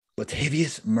note,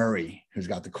 Latavius Murray, who's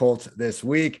got the Colts this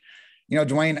week. You know,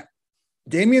 Dwayne,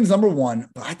 Damien's number 1,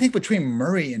 but I think between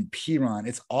Murray and Perine,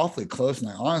 it's awfully close. And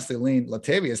I honestly lean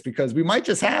Latavius because we might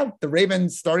just have the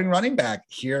Ravens starting running back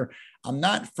here. I'm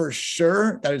not for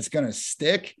sure that it's going to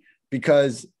stick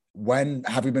because when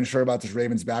have we been sure about this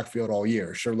Ravens backfield all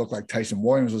year? Sure looked like Tyson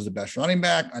Williams was the best running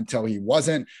back until he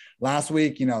wasn't. Last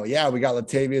week, we got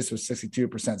Latavius with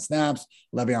 62% snaps,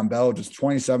 Le'Veon Bell just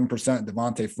 27%,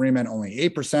 Devontae Freeman only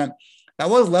 8%. That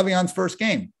was Le'Veon's first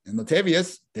game, and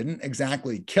Latavius didn't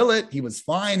exactly kill it. He was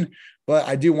fine, but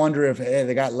I do wonder if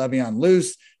they got Le'Veon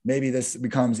loose, maybe this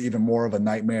becomes even more of a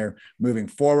nightmare moving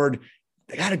forward.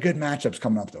 They got a good matchups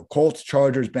coming up though. Colts,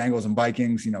 Chargers, Bengals, and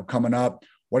Vikings, coming up.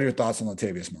 What are your thoughts on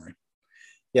Latavius Murray?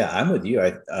 Yeah, I'm with you.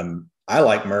 I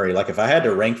like Murray. Like if I had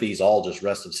to rank these all just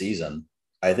rest of season,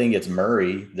 I think it's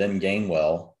Murray, then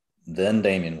Gainwell, then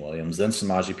Damien Williams, then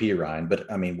Samaje Perine. But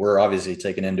I mean, we're obviously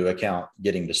taking into account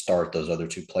getting to start those other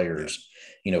 2 players,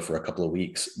 for a couple of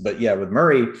weeks. But yeah, with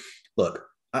Murray, look,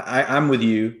 I'm with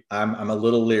you. I'm a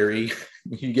little leery.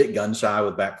 You get gun shy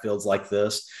with backfields like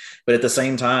this, but at the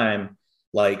same time,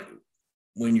 like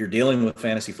when you're dealing with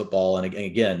fantasy football, and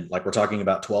again, like we're talking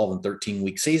about 12 and 13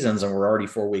 week seasons, and we're already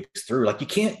 4 weeks through, like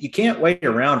you can't wait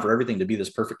around for everything to be this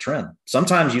perfect trend.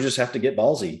 Sometimes you just have to get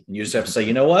ballsy and you just have to say,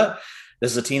 you know what?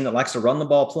 This is a team that likes to run the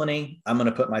ball plenty. I'm going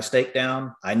to put my stake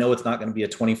down. I know it's not going to be a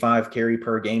 25 carry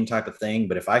per game type of thing,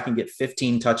 but if I can get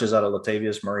 15 touches out of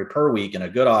Latavius Murray per week in a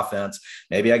good offense,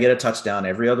 maybe I get a touchdown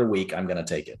every other week, I'm going to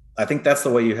take it. I think that's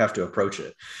the way you have to approach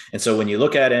it. And so when you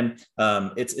look at him,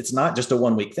 it's not just a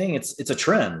 1 week thing. It's a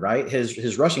trend, right?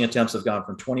 His rushing attempts have gone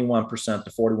from 21%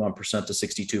 to 41% to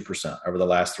 62% over the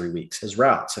last 3 weeks. His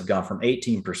routes have gone from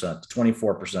 18% to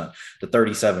 24% to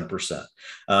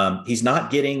 37%. He's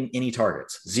not getting any targets.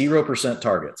 0%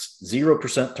 targets,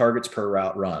 0% targets per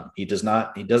route run. He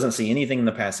doesn't see anything in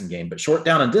the passing game, but short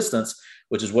down and distance,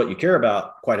 which is what you care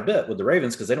about quite a bit with the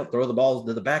Ravens because they don't throw the ball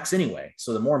to the backs anyway.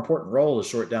 So the more important role is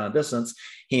short down and distance.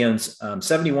 He owns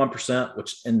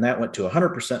 71%, and that went to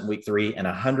 100% in week 3 and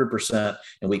 100%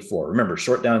 in week 4. Remember,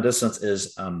 short down and distance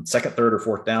is second, third, or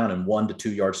fourth down and 1 to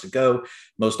 2 yards to go.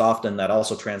 Most often that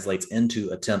also translates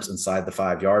into attempts inside the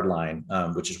 5-yard line,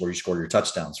 which is where you score your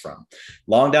touchdowns from.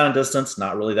 Long down and distance,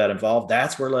 not really that involved.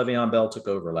 That's where Le'Veon Bell took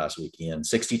over last weekend.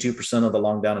 62% of the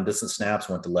long down and distance snaps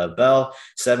went to Lev Bell.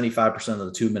 75% of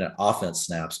the 2-minute offense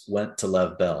snaps went to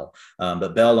Lev Bell.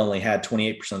 But Bell only had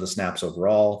 28% of the snaps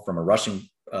overall. From a rushing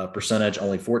percentage,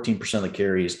 only 14% of the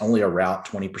carries, only a route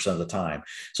 20% of the time.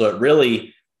 So it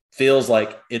really feels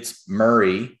like it's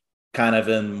Murray kind of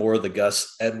in more the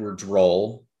Gus Edwards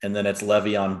role. And then it's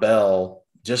Le'Veon Bell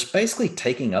just basically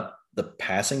taking up the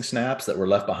passing snaps that were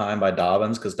left behind by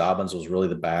Dobbins, because Dobbins was really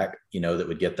the back, that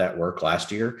would get that work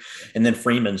last year. And then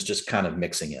Freeman's just kind of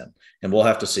mixing in. And we'll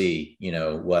have to see,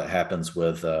 what happens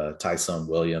with Tyson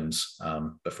Williams.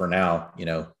 But for now,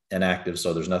 inactive,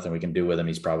 so there's nothing we can do with him.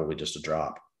 He's probably just a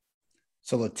drop.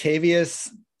 So Latavius,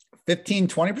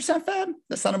 15-20% fab?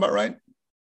 That sound about right?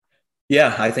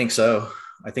 Yeah, I think so.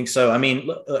 I mean,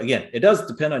 again, it does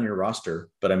depend on your roster,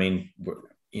 but I mean,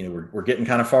 we're getting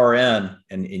kind of far in,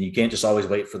 and you can't just always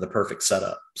wait for the perfect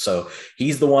setup. So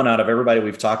he's the one out of everybody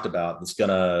we've talked about that's going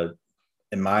to,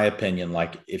 in my opinion,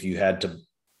 like if you had to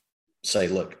say,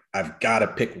 look, I've got to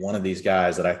pick one of these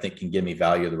guys that I think can give me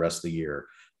value the rest of the year,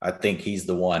 I think he's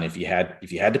the one. If you had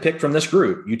to pick from this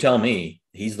group, you tell me,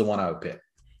 he's the one I would pick.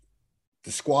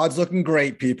 The squad's looking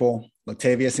great, people.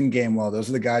 Latavius and Gainwell, those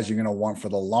are the guys you're going to want for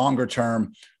the longer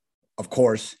term. Of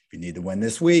course, if you need to win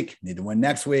this week, need to win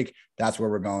next week, that's where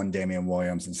we're going. Damien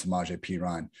Williams and Samaje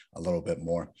Perine a little bit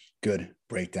more. Good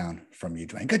breakdown from you,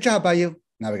 Dwayne. Good job by you.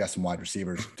 Now we got some wide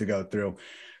receivers to go through.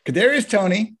 Kadarius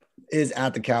Toney is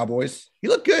at the Cowboys. He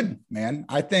looked good, man.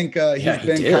 I think he's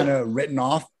been kind of written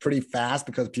off pretty fast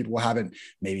because people haven't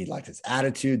maybe liked his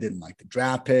attitude, didn't like the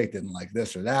draft pick, didn't like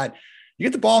this or that. You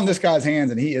get the ball in this guy's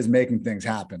hands and he is making things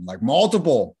happen, like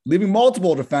leaving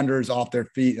multiple defenders off their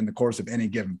feet in the course of any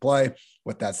given play.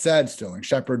 With that said, Sterling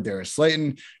Shepard, Darius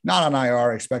Slayton, not on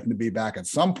IR, expecting to be back at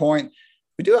some point.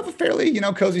 We do have a fairly,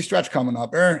 cozy stretch coming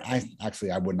up. I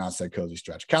would not say cozy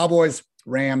stretch. Cowboys,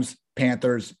 Rams,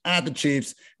 Panthers, at the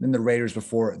Chiefs, then the Raiders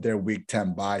before their week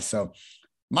 10 bye. So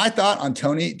My thought on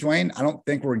Tony, Dwayne, I don't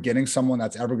think we're getting someone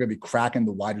that's ever going to be cracking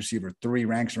the wide receiver 3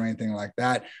 ranks or anything like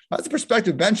that. But that's the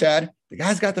perspective Ben Chad. The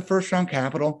guy's got the first round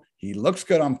capital. He looks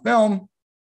good on film.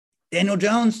 Daniel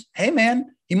Jones, hey,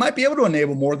 man, he might be able to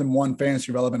enable more than one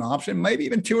fantasy relevant option, maybe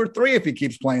even 2 or 3 if he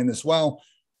keeps playing this well.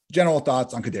 General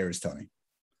thoughts on Kadarius Toney?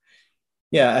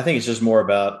 Yeah, I think it's just more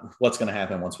about what's going to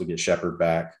happen once we get Shepard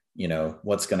back.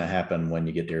 What's going to happen when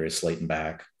you get Darius Slayton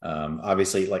back.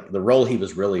 Obviously, like the role he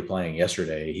was really playing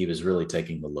yesterday, he was really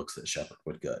taking the looks that Shepard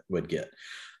would get.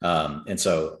 And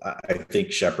so I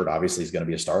think Shepard obviously is going to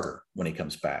be a starter when he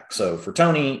comes back. So for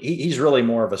Toney, he's really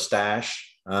more of a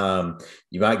stash.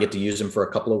 You might get to use him for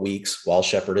a couple of weeks while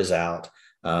Shepard is out.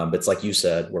 But it's like you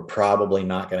said, we're probably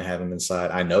not going to have him inside.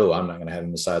 I know I'm not going to have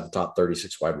him inside the top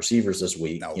 36 wide receivers this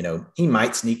week. No. He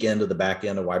might sneak into the back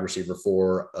end of wide receiver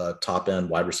 4, top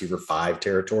end wide receiver 5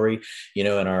 territory, in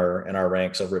our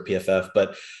ranks over at PFF.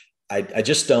 But I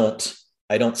just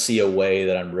don't see a way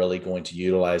that I'm really going to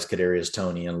utilize Kadarius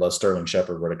Toney unless Sterling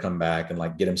Shepard were to come back and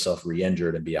like get himself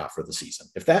re-injured and be out for the season.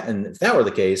 If that were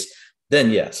the case, then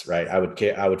yes, right.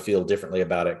 I would feel differently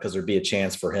about it because there'd be a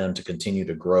chance for him to continue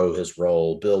to grow his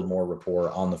role, build more rapport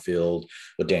on the field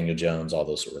with Daniel Jones, all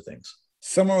those sort of things.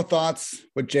 Similar thoughts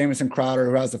with Jamison Crowder,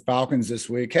 who has the Falcons this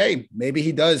week. Hey, maybe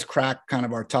he does crack kind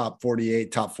of our top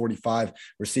 48, top 45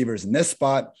 receivers in this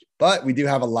spot, but we do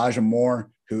have Elijah Moore,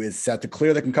 who is set to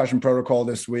clear the concussion protocol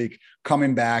this week.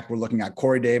 Coming back, we're looking at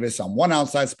Corey Davis on one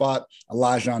outside spot,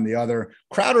 Elijah on the other.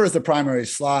 Crowder is the primary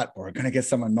slot. We're going to get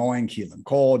some annoying Keelan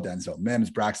Cole, Denzel Mims,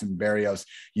 Braxton Berrios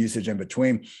usage in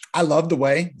between. I love the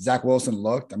way Zach Wilson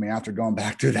looked. I mean, after going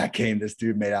back to that game, this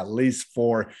dude made at least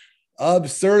 4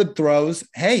 absurd throws.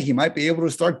 Hey, he might be able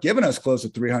to start giving us close to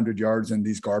 300 yards in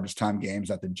these garbage time games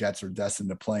that the Jets are destined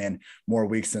to play in more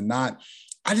weeks than not.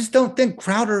 I just don't think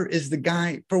Crowder is the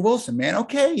guy for Wilson, man.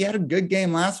 Okay, he had a good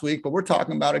game last week, but we're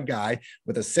talking about a guy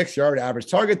with a 6-yard average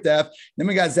target depth. Then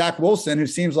we got Zach Wilson, who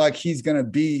seems like he's going to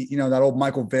be, that old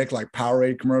Michael Vick, like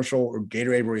Powerade commercial or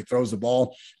Gatorade where he throws the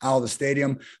ball out of the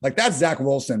stadium. Like that's Zach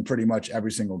Wilson pretty much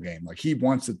every single game. Like he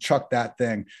wants to chuck that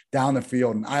thing down the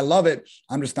field. And I love it.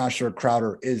 I'm just not sure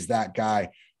Crowder is that guy,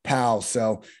 pal.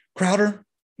 So Crowder,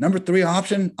 number 3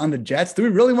 option on the Jets. Do we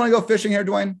really want to go fishing here,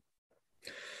 Dwayne?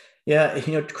 Yeah,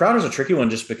 Crowder's a tricky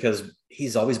one just because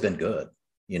he's always been good,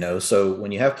 so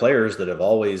when you have players that have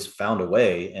always found a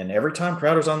way, and every time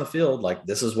Crowder's on the field, like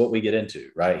this is what we get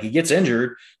into, right? He gets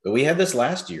injured, but we had this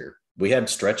last year. We had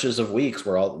stretches of weeks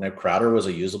where Crowder was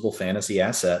a usable fantasy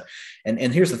asset. And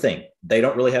here's the thing. They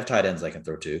don't really have tight ends they can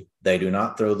throw to. They do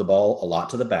not throw the ball a lot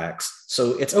to the backs.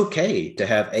 So it's okay to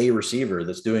have a receiver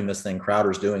that's doing this thing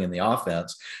Crowder's doing in the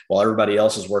offense while everybody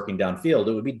else is working downfield.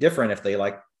 It would be different if they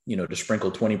to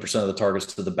sprinkle 20% of the targets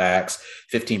to the backs,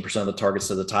 15% of the targets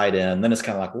to the tight end. Then it's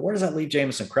kind of like, well, where does that leave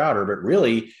Jamison Crowder? But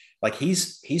really, like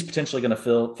he's potentially going to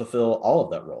fulfill all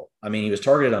of that role. I mean, he was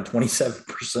targeted on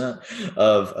 27%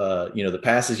 of the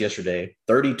passes yesterday,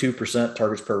 32%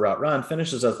 targets per route run,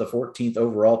 finishes as the 14th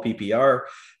overall PPR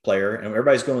player, and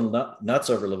everybody's going nuts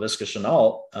over Laviska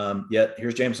Shenault. Yet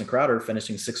here's Jamison Crowder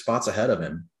finishing 6 spots ahead of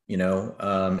him. In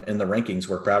the rankings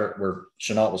where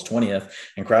Shenault was 20th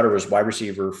and Crowder was wide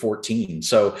receiver 14.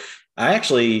 So I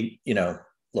actually,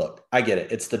 look, I get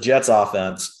it. It's the Jets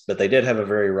offense, but they did have a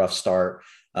very rough start.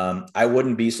 I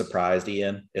wouldn't be surprised,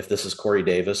 Ian, if this is Corey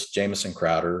Davis, Jamison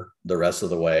Crowder the rest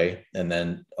of the way, and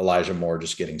then Elijah Moore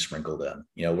just getting sprinkled in.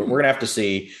 We're going to have to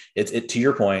see it. To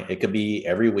your point, it could be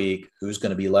every week who's going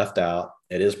to be left out.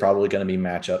 It is probably going to be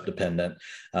matchup dependent.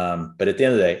 But at the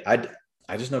end of the day,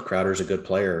 I just know Crowder's a good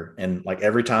player. And like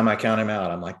every time I count him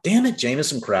out, I'm like, damn it,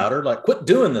 Jamison Crowder, like quit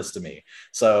doing this to me.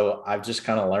 So I've just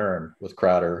kind of learned with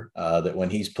Crowder that when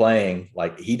he's playing,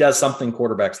 like he does something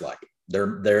quarterbacks like.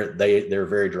 They're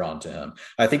very drawn to him.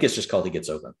 I think it's just called he gets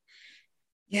open.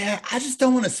 Yeah, I just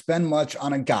don't want to spend much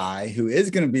on a guy who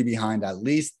is going to be behind at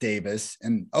least Davis.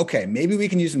 And okay, maybe we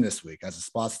can use him this week as a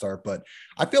spot start, but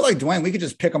I feel like Dwayne, we could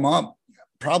just pick him up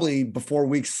probably before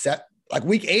week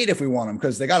 8 if we want them,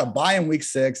 because they got to buy in week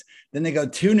 6. Then they go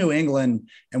to New England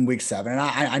in week 7. And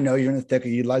I know you're in the thick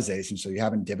of utilization, so you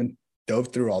haven't dove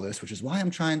through all this, which is why I'm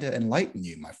trying to enlighten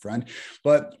you, my friend.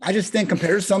 But I just think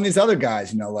compared to some of these other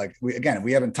guys, we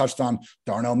haven't touched on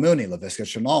Darnell Mooney, Laviska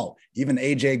Shenault, even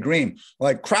AJ Green.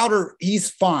 Like Crowder, he's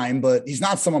fine, but he's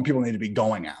not someone people need to be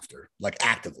going after, like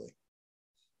actively.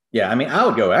 Yeah, I mean, I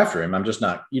would go after him. I'm just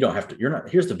not. You don't have to.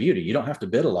 Here's the beauty. You don't have to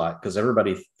bid a lot because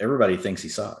everybody thinks he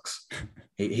sucks.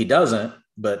 He doesn't,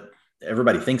 but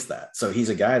everybody thinks that. So he's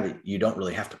a guy that you don't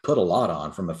really have to put a lot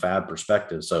on from a fab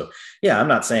perspective. So yeah, I'm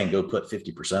not saying go put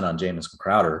 50% on Jamison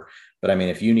Crowder, But I mean,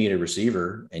 if you need a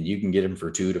receiver and you can get him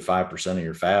for 2 to 5% of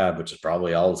your fab, which is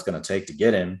probably all it's going to take to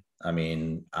get him, I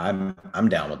mean, I'm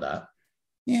down with that.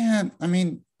 Yeah, I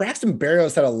mean, Braxton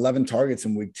Berrios had 11 targets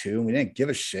in week 2, and we didn't give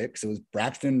a shit because it was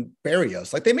Braxton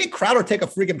Berrios. Like, they made Crowder take a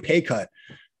freaking pay cut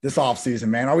this offseason,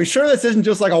 man. Are we sure this isn't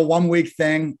just like a 1-week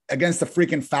thing against the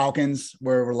freaking Falcons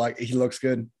where we're like, he looks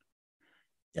good?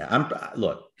 Yeah,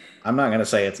 I'm not going to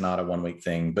say it's not a 1-week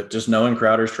thing, but just knowing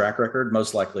Crowder's track record,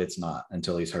 most likely it's not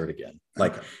until he's hurt again.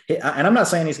 Like, and I'm not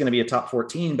saying he's going to be a top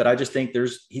 14, but I just think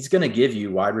he's going to give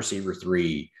you wide receiver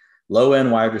 3, low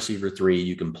end wide receiver 3.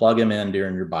 You can plug him in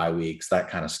during your bye weeks, that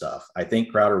kind of stuff. I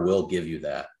think Crowder will give you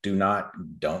that.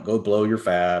 Don't go blow your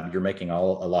fab. You're making a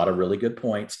lot of really good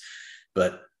points,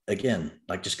 but again,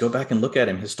 like, just go back and look at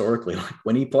him historically. Like,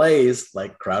 when he plays,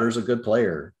 like, Crowder's a good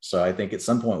player. So I think at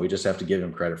some point we just have to give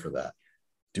him credit for that.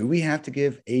 Do we have to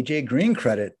give AJ Green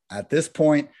credit? At this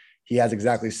point, he has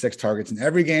exactly 6 targets in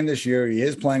every game this year. He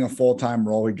is playing a full-time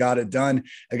role. He got it done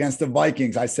against the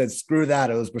Vikings. I said, screw that.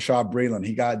 It was Bashaud Breeland.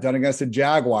 He got it done against the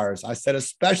Jaguars. I said,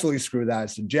 especially screw that.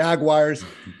 It's the Jaguars.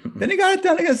 Then he got it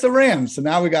done against the Rams. So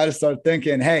now we got to start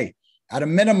thinking, hey, at a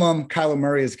minimum, Kyler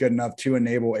Murray is good enough to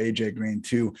enable AJ Green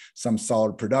to some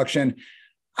solid production.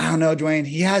 I don't know, Dwayne.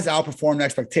 He has outperformed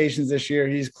expectations this year.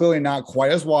 He's clearly not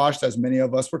quite as washed as many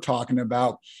of us were talking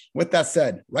about. With that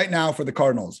said, right now for the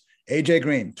Cardinals, AJ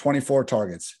Green, 24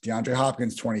 targets. DeAndre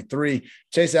Hopkins, 23.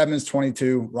 Chase Edmonds,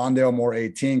 22. Rondale Moore,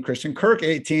 18. Christian Kirk,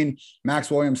 18.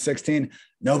 Max Williams, 16.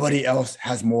 Nobody else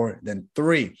has more than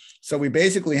 3. So we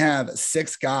basically have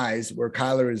 6 guys where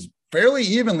Kyler is fairly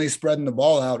evenly spreading the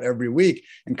ball out every week.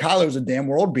 And Kyler's a damn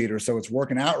world beater, so it's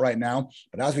working out right now.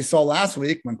 But as we saw last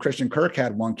week, when Christian Kirk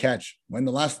had 1 catch, when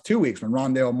the last 2 weeks, when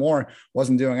Rondale Moore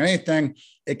wasn't doing anything,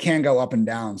 it can go up and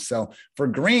down. So for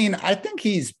Green, I think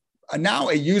he's now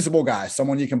a usable guy,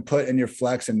 someone you can put in your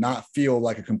flex and not feel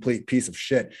like a complete piece of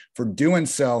shit for doing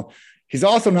so. He's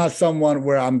also not someone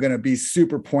where I'm going to be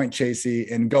super point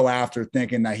chasey and go after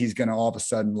thinking that he's going to all of a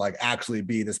sudden like actually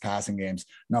be this passing game's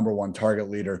number 1 target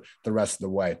leader the rest of the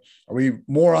way. Are we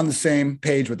more on the same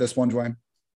page with this one, Dwayne?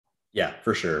 Yeah,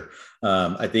 for sure.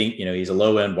 I think, he's a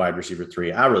low end wide receiver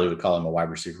 3. I really would call him a wide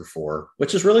receiver 4,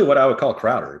 which is really what I would call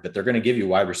Crowder, but they're going to give you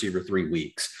wide receiver 3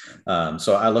 weeks.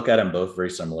 So I look at them both very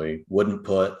similarly.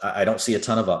 I don't see a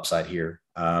ton of upside here.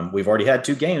 We've already had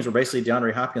 2 games where basically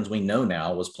DeAndre Hopkins, we know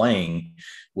now, was playing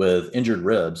with injured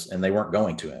ribs and they weren't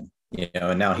going to him.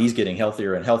 And now he's getting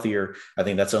healthier and healthier. I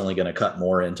think that's only going to cut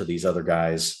more into these other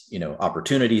guys,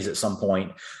 opportunities at some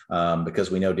point, because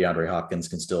we know DeAndre Hopkins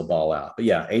can still ball out. But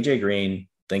yeah, AJ Green,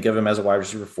 think of him as a wide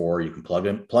receiver 4. You can plug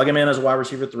him in as a wide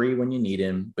receiver 3 when you need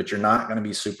him, but you're not going to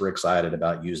be super excited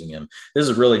about using him. This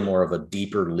is really more of a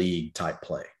deeper league type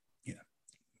play. Yeah,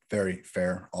 very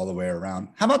fair all the way around.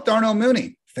 How about Darnell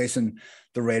Mooney facing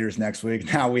the Raiders next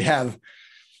week? Now we have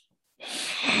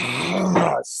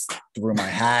threw my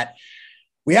hat.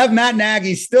 We have Matt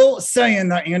Nagy still saying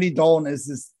that Andy Dalton is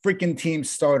this freaking team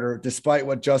starter, despite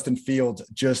what Justin Fields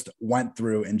just went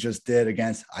through and just did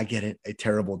against, I get it, a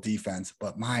terrible defense.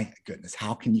 But my goodness,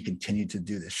 how can you continue to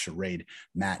do this charade,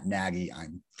 Matt Nagy?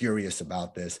 I'm furious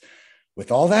about this.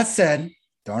 With all that said,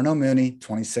 Darnell Mooney,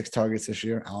 26 targets this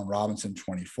year. Allen Robinson,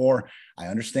 24. I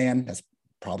understand that's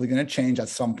probably going to change at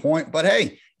some point. But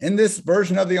hey, in this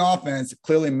version of the offense,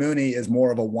 clearly Mooney is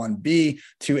more of a 1B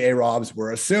to A-Robs.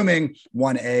 We're assuming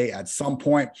 1A at some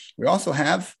point. We also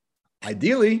have,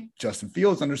 ideally, Justin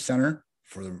Fields under center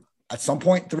at some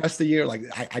point the rest of the year. Like,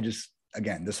 I just,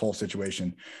 again, this whole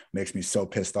situation makes me so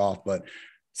pissed off. But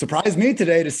surprised me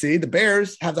today to see the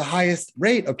Bears have the highest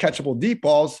rate of catchable deep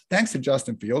balls thanks to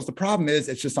Justin Fields. The problem is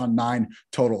it's just on 9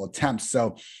 total attempts.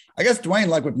 So I guess, Dwayne,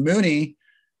 like with Mooney,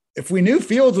 if we knew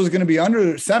Fields was going to be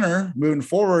under center moving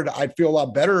forward, I'd feel a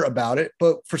lot better about it.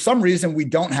 But for some reason, we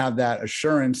don't have that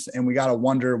assurance, and we got to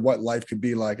wonder what life could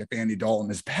be like if Andy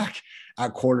Dalton is back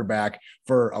at quarterback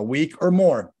for a week or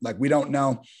more. Like, we don't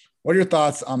know. What are your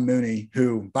thoughts on Mooney,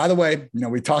 who, by the way,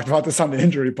 we talked about this on the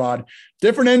injury pod,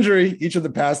 different injury each of the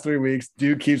past 3 weeks.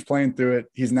 Dude keeps playing through it.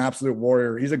 He's an absolute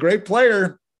warrior. He's a great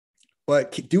player,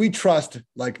 but do we trust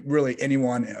like really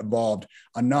anyone involved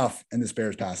enough in this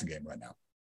Bears passing game right now?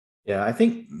 Yeah, I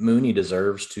think Mooney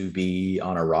deserves to be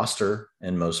on a roster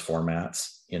in most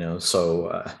formats,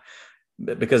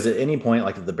 because at any point,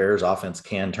 like, if the Bears offense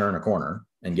can turn a corner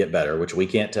and get better, which we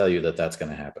can't tell you that that's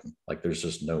going to happen. Like, there's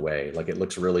just no way. Like, it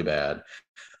looks really bad.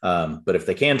 But if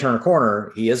they can turn a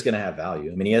corner, he is going to have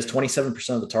value. I mean, he has 27%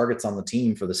 of the targets on the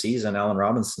team for the season. Allen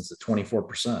Robinson's at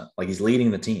 24%. Like, he's leading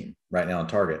the team right now in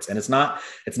targets. And it's not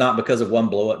because of one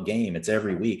blow up game. It's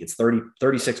every week. It's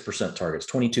 36% targets,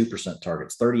 22%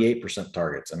 targets, 38%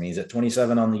 targets. I mean, he's at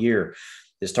 27 on the year.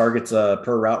 His targets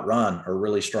per route run are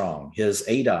really strong. His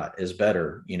ADOT is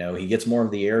better. He gets more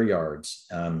of the air yards.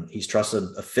 He's trusted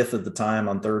a fifth of the time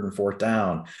on third and fourth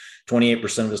down.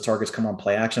 28% of his targets come on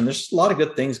play action. There's just a lot of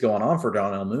good things going on for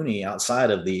Darnell Mooney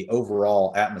outside of the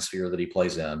overall atmosphere that he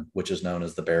plays in, which is known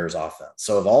as the Bears offense.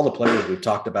 So of all the players we've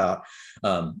talked about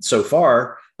so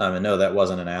far, and no, that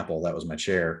wasn't an apple. That was my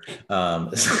chair.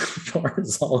 As far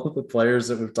as all of the players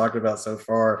that we've talked about so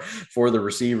far for the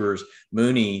receivers,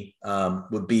 Mooney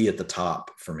would be at the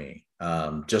top for me.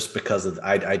 Just because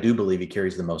I do believe he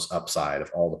carries the most upside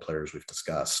of all the players we've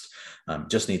discussed.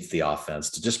 Just needs the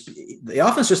offense the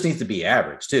offense just needs to be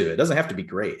average too. It doesn't have to be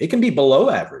great. It can be below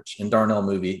average, and Darnell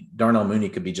Mooney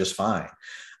could be just fine.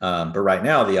 But right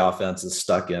now the offense is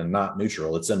stuck in not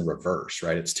neutral. It's in reverse,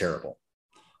 right? It's terrible.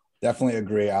 Definitely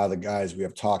agree. Out of the guys we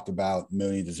have talked about,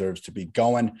 Mooney deserves to be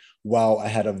going well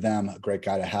ahead of them. A great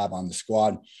guy to have on the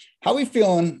squad. How are we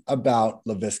feeling about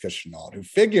Laviska Shenault, who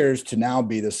figures to now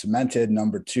be the cemented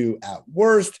number 2 at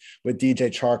worst, with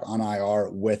DJ Chark on IR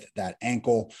with that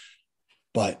ankle?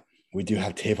 But we do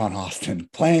have Tavon Austin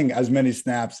playing as many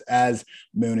snaps as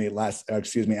as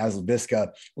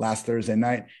Laviska last Thursday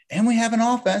night. And we have an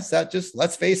offense that just,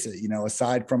 let's face it,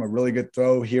 aside from a really good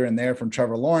throw here and there from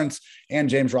Trevor Lawrence and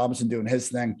James Robinson doing his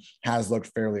thing, has looked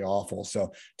fairly awful.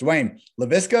 So Dwayne,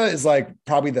 Laviska is like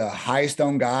probably the highest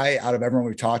owned guy out of everyone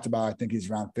we've talked about. I think he's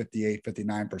around 58,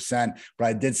 59%, but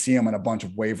I did see him in a bunch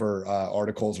of waiver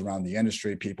articles around the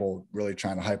industry, people really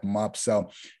trying to hype him up. So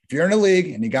if you're in a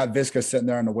league and you got Viska sitting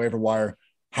there on the waiver wire,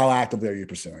 how actively are you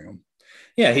pursuing him?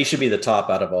 Yeah, he should be the top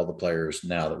out of all the players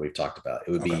now that we've talked about.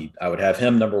 It would be, I would have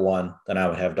him number 1, then I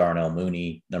would have Darnell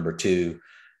Mooney number 2.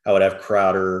 I would have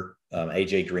Crowder,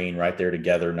 AJ Green right there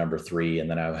together, number 3. And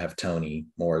then I would have Tony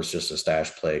more as just a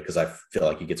stash play, because I feel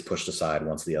like he gets pushed aside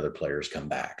once the other players come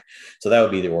back. So that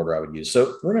would be the order I would use.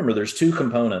 So remember, there's 2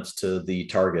 components to the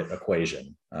target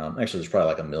equation. Actually, there's probably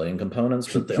like a million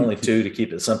components, but the only 2 to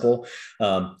keep it simple.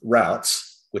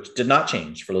 Routes, which did not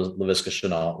change for Laviska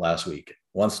Shenault last week.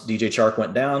 Once DJ Chark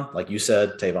went down, like you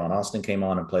said, Tavon Austin came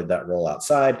on and played that role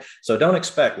outside. So don't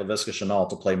expect Laviska Shenault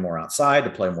to play more outside, to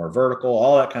play more vertical,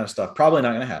 all that kind of stuff. Probably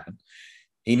not going to happen.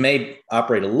 He may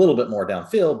operate a little bit more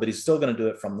downfield, but he's still going to do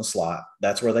it from the slot.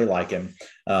 That's where they like him.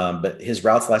 But his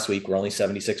routes last week were only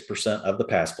 76% of the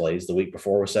pass plays. The week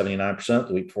before was 79%.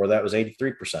 The week before that was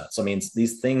 83%. So, I mean,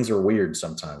 these things are weird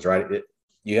sometimes, right?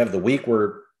 You have the week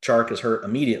where Chark is hurt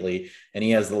immediately, and he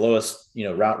has the lowest,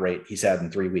 route rate he's had in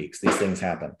 3 weeks. These things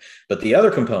happen. But the other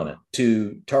component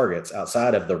to targets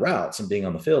outside of the routes and being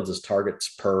on the fields is targets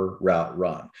per route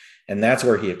run. And that's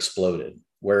where he exploded,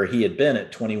 where he had been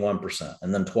at 21%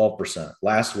 and then 12%.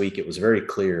 Last week, it was very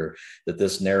clear that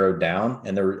this narrowed down,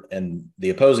 and the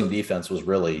opposing defense was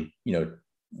really,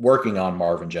 working on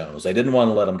Marvin Jones. They didn't want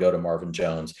to let him go to Marvin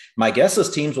Jones. My guess is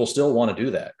teams will still want to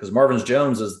do that, because Marvin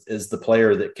Jones is the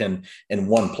player that can, in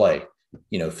one play,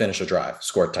 finish a drive,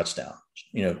 score a touchdown.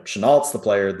 Shenault's the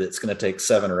player that's going to take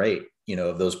 7 or 8,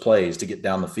 of those plays to get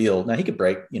down the field. Now he could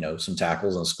break, some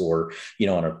tackles and score,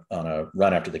 on a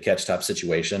run after the catch type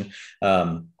situation.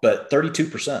 But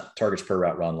 32% targets per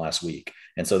route run last week.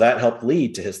 And so that helped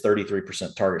lead to his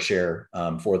 33% target share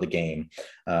for the game,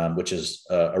 which is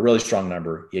a really strong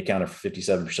number. He accounted for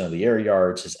 57% of the air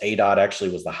yards. His ADOT actually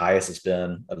was the highest it's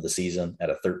been of the season at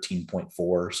a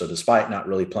 13.4. So despite not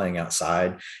really playing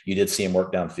outside, you did see him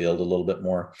work downfield a little bit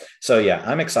more. So yeah,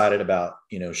 I'm excited about,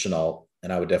 Shenault,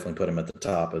 and I would definitely put him at the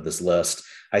top of this list.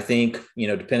 I think,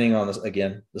 depending on this,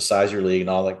 again, the size of your league and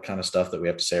all that kind of stuff that we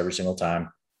have to say every single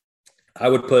time, I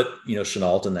would put,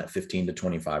 Shenault in that 15 to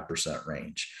 25%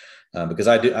 range, because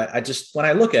I just, when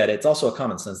I look at it, it's also a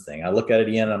common sense thing. I look at it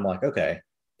again and I'm like, okay,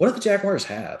 what do the Jaguars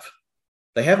have?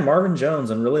 They have Marvin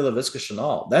Jones and really Laviska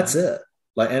Shenault. That's it.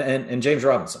 And James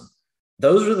Robinson.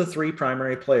 Those are the 3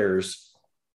 primary players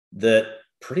that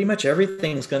pretty much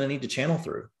everything's going to need to channel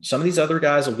through. Some of these other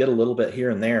guys will get a little bit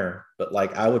here and there, but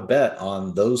I would bet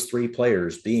on those 3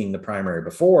 players being the primary.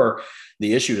 Before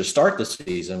the issue to start the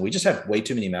season, we just had way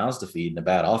too many mouths to feed in a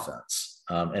bad offense.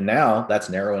 And now that's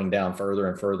narrowing down further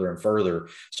and further and further.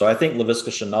 So I think Laviska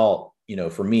Shenault,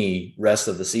 for me, rest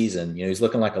of the season, he's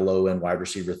looking like a low end wide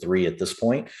receiver 3 at this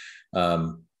point,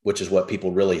 which is what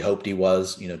people really hoped he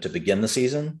was, to begin the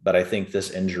season. But I think this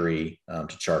injury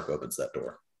to Chark opens that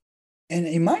door. And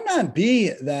he might not be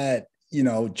that,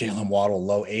 Jalen Waddle,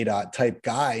 low ADOT type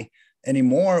guy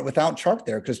anymore without Chark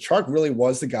there, because Chark really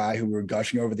was the guy who we were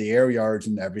gushing over the air yards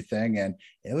and everything. And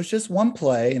it was just one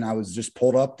play. And I was just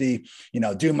pulled up the,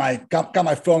 got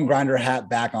my phone grinder hat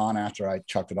back on after I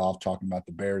chucked it off talking about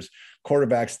the Bears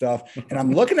quarterback stuff. And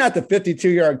I'm looking at the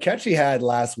 52-yard catch he had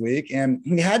last week, and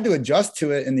he had to adjust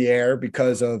to it in the air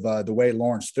because of the way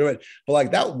Lawrence threw it. But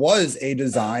like, that was a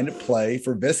designed play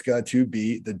for Viska to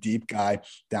be the deep guy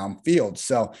downfield.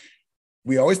 So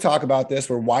we always talk about this,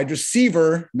 where wide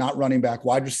receiver, not running back,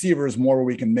 wide receiver is more where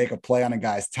we can make a play on a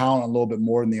guy's talent a little bit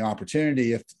more than the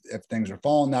opportunity if things are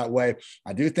falling that way.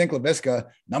 I do think Laviska,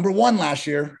 number one last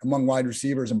year among wide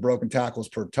receivers and broken tackles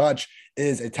per touch,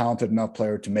 is a talented enough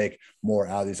player to make more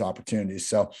out of these opportunities.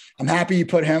 So I'm happy you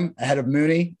put him ahead of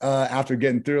Mooney after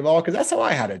getting through it all, because that's how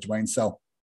I had it, Dwayne. So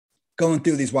going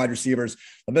through these wide receivers,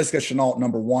 Laviska Shenault,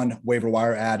 number one, waiver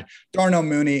wire ad. Darnell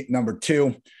Mooney, number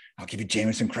two. I'll give you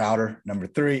Jamison Crowder, number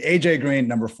three, AJ Green,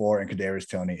 number four, and Kadarius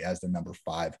Toney as the number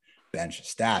five bench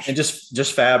stash. And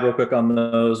just fab real quick on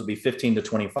those would be 15 to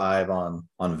 25 on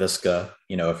Viska.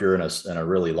 If you're in a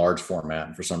really large format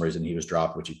and for some reason he was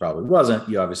dropped, which he probably wasn't,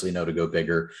 you obviously know to go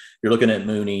bigger. You're looking at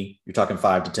Mooney, you're talking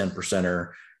 5 to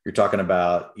 10%er. You're talking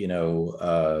about,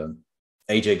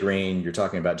 AJ Green, you're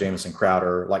talking about Jamison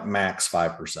Crowder, like max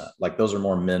 5%. Like those are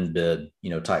more min bid,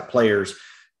 type players.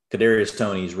 Kadarius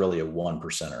Toney is really a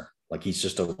 1%er. Like he's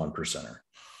just a 1%er.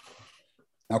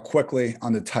 Now, quickly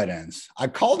on the tight ends, I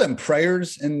called them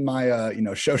prayers in my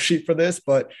show sheet for this,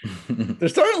 but they're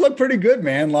starting to look pretty good,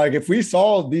 man. Like if we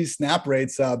saw these snap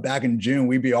rates back in June,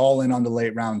 we'd be all in on the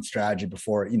late round strategy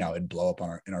before it'd blow up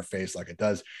in our face like it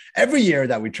does every year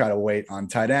that we try to wait on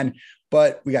tight end.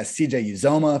 But we got CJ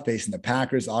Uzomah facing the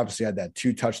Packers. Obviously had that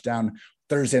 2-touchdown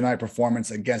Thursday night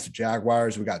performance against the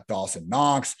Jaguars. We got Dawson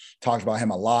Knox, talked about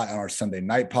him a lot on our Sunday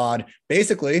night pod.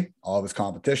 Basically, all of his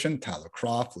competition, Tyler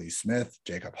Kroft, Lee Smith,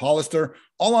 Jacob Hollister,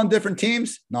 all on different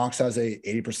teams. Knox has a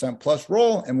 80% plus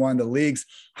role in one of the league's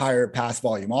higher pass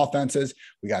volume offenses.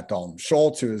 We got Dalton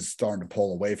Schultz, who is starting to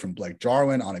pull away from Blake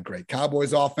Jarwin on a great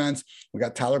Cowboys offense. We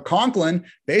got Tyler Conklin,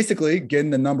 basically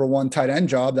getting the number one tight end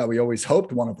job that we always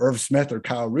hoped one of Irv Smith or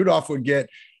Kyle Rudolph would get.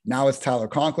 Now it's Tyler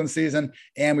Conklin season.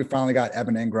 And we finally got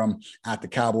Evan Ingram at the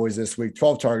Cowboys this week,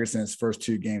 12 targets in his first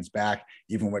 2 games back,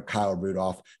 even with Kyle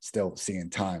Rudolph still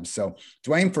seeing time. So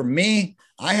Dwayne, for me,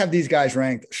 I have these guys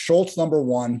ranked Schultz number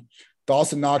 1,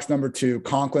 Dawson Knox number 2,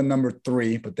 Conklin number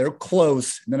 3, but they're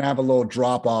close. And then I have a little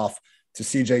drop off to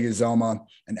CJ Uzomah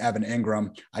and Evan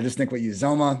Ingram. I just think with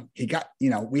Uzomah, he got,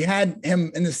 we had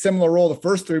him in a similar role the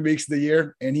first 3 weeks of the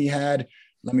year, and he had,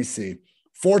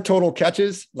 4 total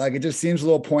catches. Like, it just seems a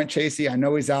little point chasey. I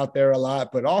know he's out there a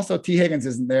lot, but also T. Higgins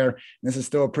isn't there. And this is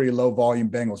still a pretty low volume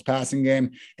Bengals passing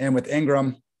game. And with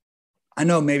Ingram, I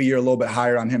know maybe you're a little bit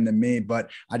higher on him than me,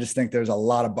 but I just think there's a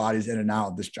lot of bodies in and out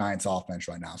of this Giants offense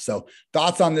right now. So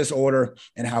thoughts on this order,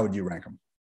 and how would you rank them?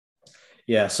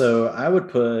 Yeah. So I would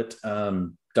put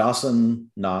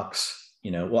Dawson, Knox,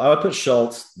 I would put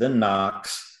Schultz, then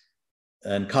Knox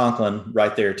and Conklin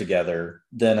right there together.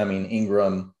 Then,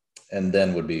 Ingram, and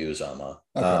then would be Uzomah.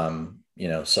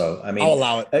 Okay. So I'll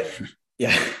allow it.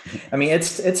 Yeah.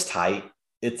 It's tight.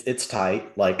 It's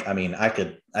tight. Like, I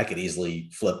could easily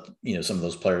flip, some of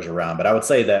those players around, but I would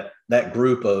say that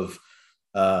group of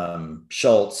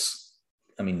Schultz,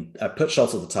 I put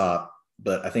Schultz at the top,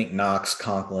 but I think Knox,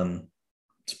 Conklin,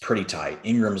 it's pretty tight.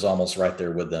 Ingram's almost right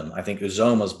there with them. I think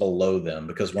Uzomah's below them,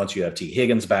 because once you have T.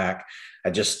 Higgins back,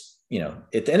 at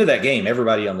the end of that game,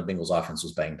 everybody on the Bengals offense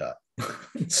was banged up.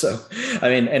 So,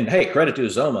 and hey, credit to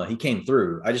Uzomah, he came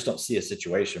through. I just don't see a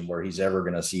situation where he's ever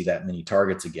going to see that many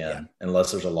targets again,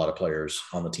 unless there's a lot of players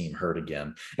on the team hurt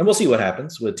again. And we'll see what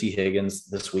happens with T. Higgins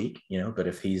this week, but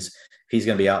if he's going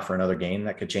to be out for another game,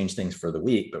 that could change things for the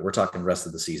week, but we're talking rest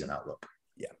of the season outlook.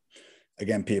 Yeah.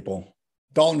 Again, people,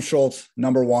 Dalton Schultz,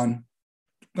 number 1,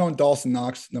 going Dawson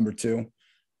Knox, number 2,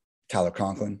 Tyler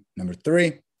Conklin, number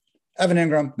 3, Evan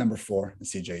Ingram, number 4, and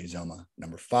CJ Uzomah,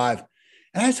 number 5.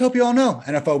 And I just hope you all know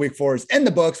NFL Week 4 is in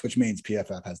the books, which means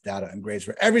PFF has data and grades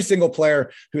for every single player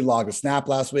who logged a snap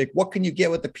last week. What can you get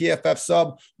with the PFF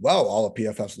sub? Well, all of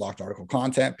PFF's locked article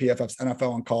content, PFF's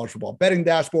NFL and college football betting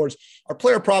dashboards, our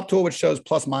player prop tool, which shows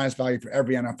plus minus value for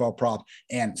every NFL prop,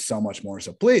 and so much more.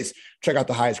 So please check out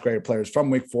the highest graded players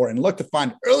from Week 4 and look to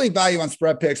find early value on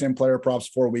spread picks and player props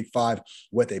for Week 5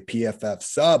 with a PFF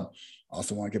sub.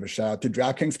 Also want to give a shout out to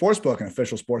DraftKings Sportsbook, an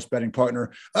official sports betting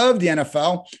partner of the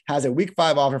NFL, has a Week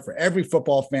 5 offer for every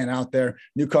football fan out there.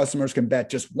 New customers can bet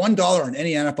just $1 on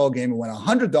any NFL game and win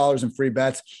 $100 in free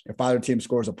bets if either team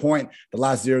scores a point. The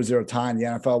last 0-0 tie in the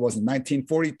NFL was in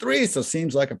 1943, so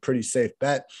seems like a pretty safe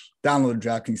bet. Download the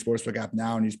DraftKings Sportsbook app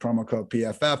now and use promo code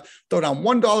PFF. Throw down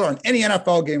 $1 on any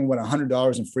NFL game and win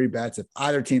 $100 in free bets if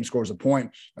either team scores a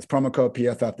point. That's promo code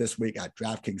PFF this week at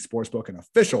DraftKings Sportsbook, an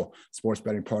official sports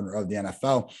betting partner of the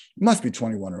NFL. You must be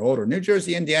 21 or older. New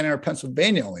Jersey, Indiana, or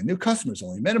Pennsylvania only. New customers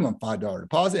only. Minimum $5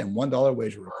 deposit and $1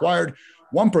 wager required.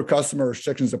 One per customer.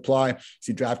 Restrictions apply.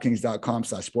 See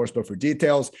DraftKings.com/sportsbook for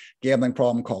details. Gambling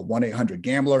problem, call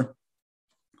 1-800-GAMBLER.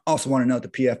 Also want to note the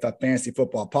PFF Fantasy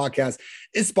Football Podcast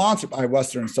is sponsored by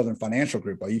Western and Southern Financial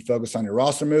Group. While you focus on your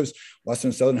roster moves, Western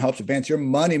and Southern helps advance your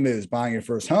money moves, buying your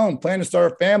first home, planning to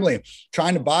start a family,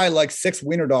 trying to buy like 6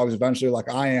 wiener dogs eventually like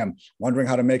I am, wondering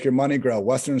how to make your money grow.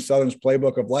 Western and Southern's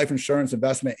playbook of life insurance,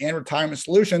 investment, and retirement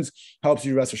solutions helps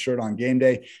you rest assured on game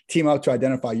day. Team up to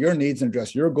identify your needs and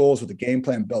address your goals with a game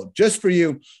plan built just for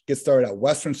you. Get started at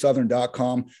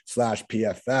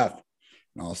westernsouthern.com/PFF.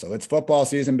 And also, it's football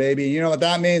season, baby. You know what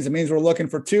that means? It means we're looking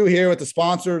for 2 here with the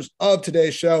sponsors of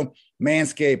today's show.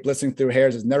 Manscaped. Listening through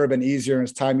hairs has never been easier, and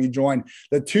it's time you join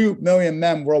the 2 million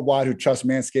men worldwide who trust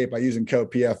Manscaped by using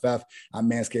code PFF on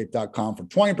manscaped.com for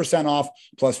 20% off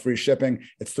plus free shipping.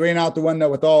 It's 3 and out the window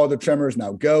with all other trimmers.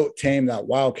 Now go tame that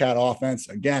Wildcat offense.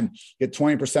 Again, get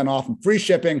 20% off and free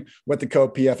shipping with the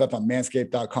code PFF on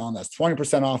manscaped.com. That's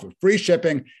 20% off with free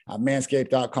shipping at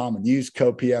manscaped.com and use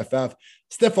code PFF.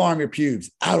 Stiff arm your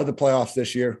pubes out of the playoffs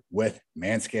this year with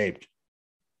Manscaped.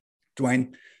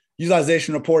 Dwayne,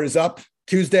 utilization report is up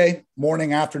Tuesday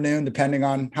morning, afternoon, depending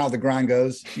on how the grind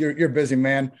goes. You're a busy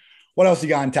man. What else you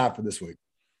got on tap for this week?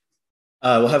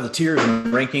 We'll have the tiers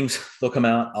and rankings. They'll come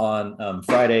out on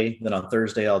Friday. Then on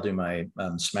Thursday, I'll do my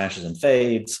smashes and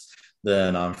fades.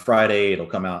 Then on Friday, it'll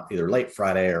come out either late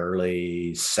Friday or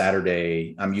early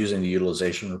Saturday. I'm using the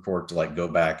utilization report to go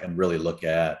back and really look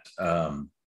at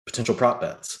potential prop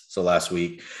bets. So last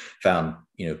week found,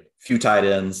 few tight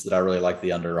ends that I really like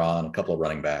the under on, a couple of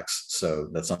running backs. So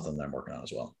that's something that I'm working on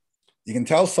as well. You can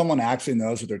tell someone actually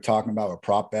knows what they're talking about with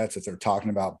prop bets if they're talking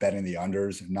about betting the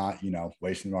unders and not,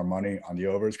 wasting our money on the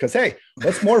overs. Because, hey,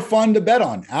 what's more fun to bet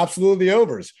on? Absolutely the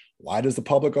overs. Why does the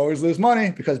public always lose money?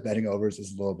 Because betting overs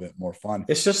is a little bit more fun.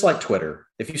 It's just like Twitter.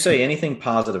 If you say anything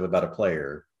positive about a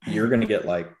player, you're going to get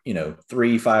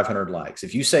 500 likes.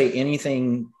 If you say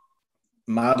anything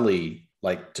mildly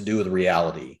to do with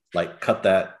reality, cut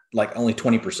that, only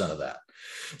 20% of that.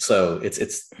 So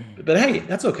but hey,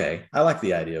 that's okay. I like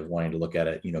the idea of wanting to look at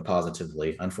it,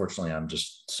 positively. Unfortunately, I'm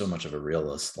just so much of a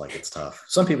realist. It's tough.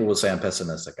 Some people would say I'm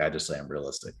pessimistic. I just say I'm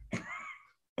realistic.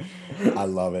 I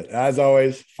love it. As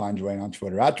always, find Dwayne on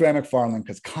Twitter at Dwayne McFarland,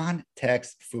 because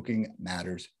context fucking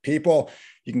matters. People,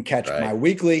 you can catch my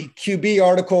weekly QB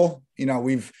article.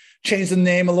 We've changed the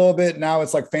name a little bit. Now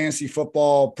it's fantasy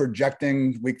football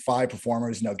projecting week 5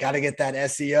 performers. Got to get that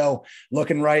SEO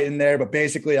looking right in there. But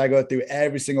basically, I go through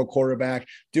every single quarterback,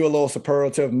 do a little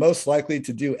superlative, most likely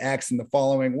to do X in the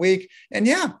following week. And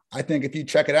yeah, I think if you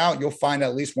check it out, you'll find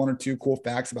at least 1 or 2 cool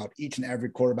facts about each and every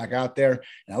quarterback out there.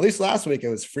 And at least last week, it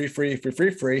was free.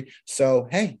 So,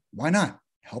 hey, why not?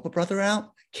 Help a brother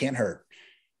out. Can't hurt.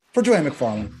 For Dwayne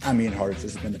McFarland, I'm Ian Hartitz.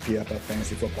 This has been the PFF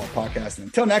Fantasy Football Podcast. And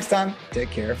until next time, take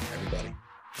care, everybody.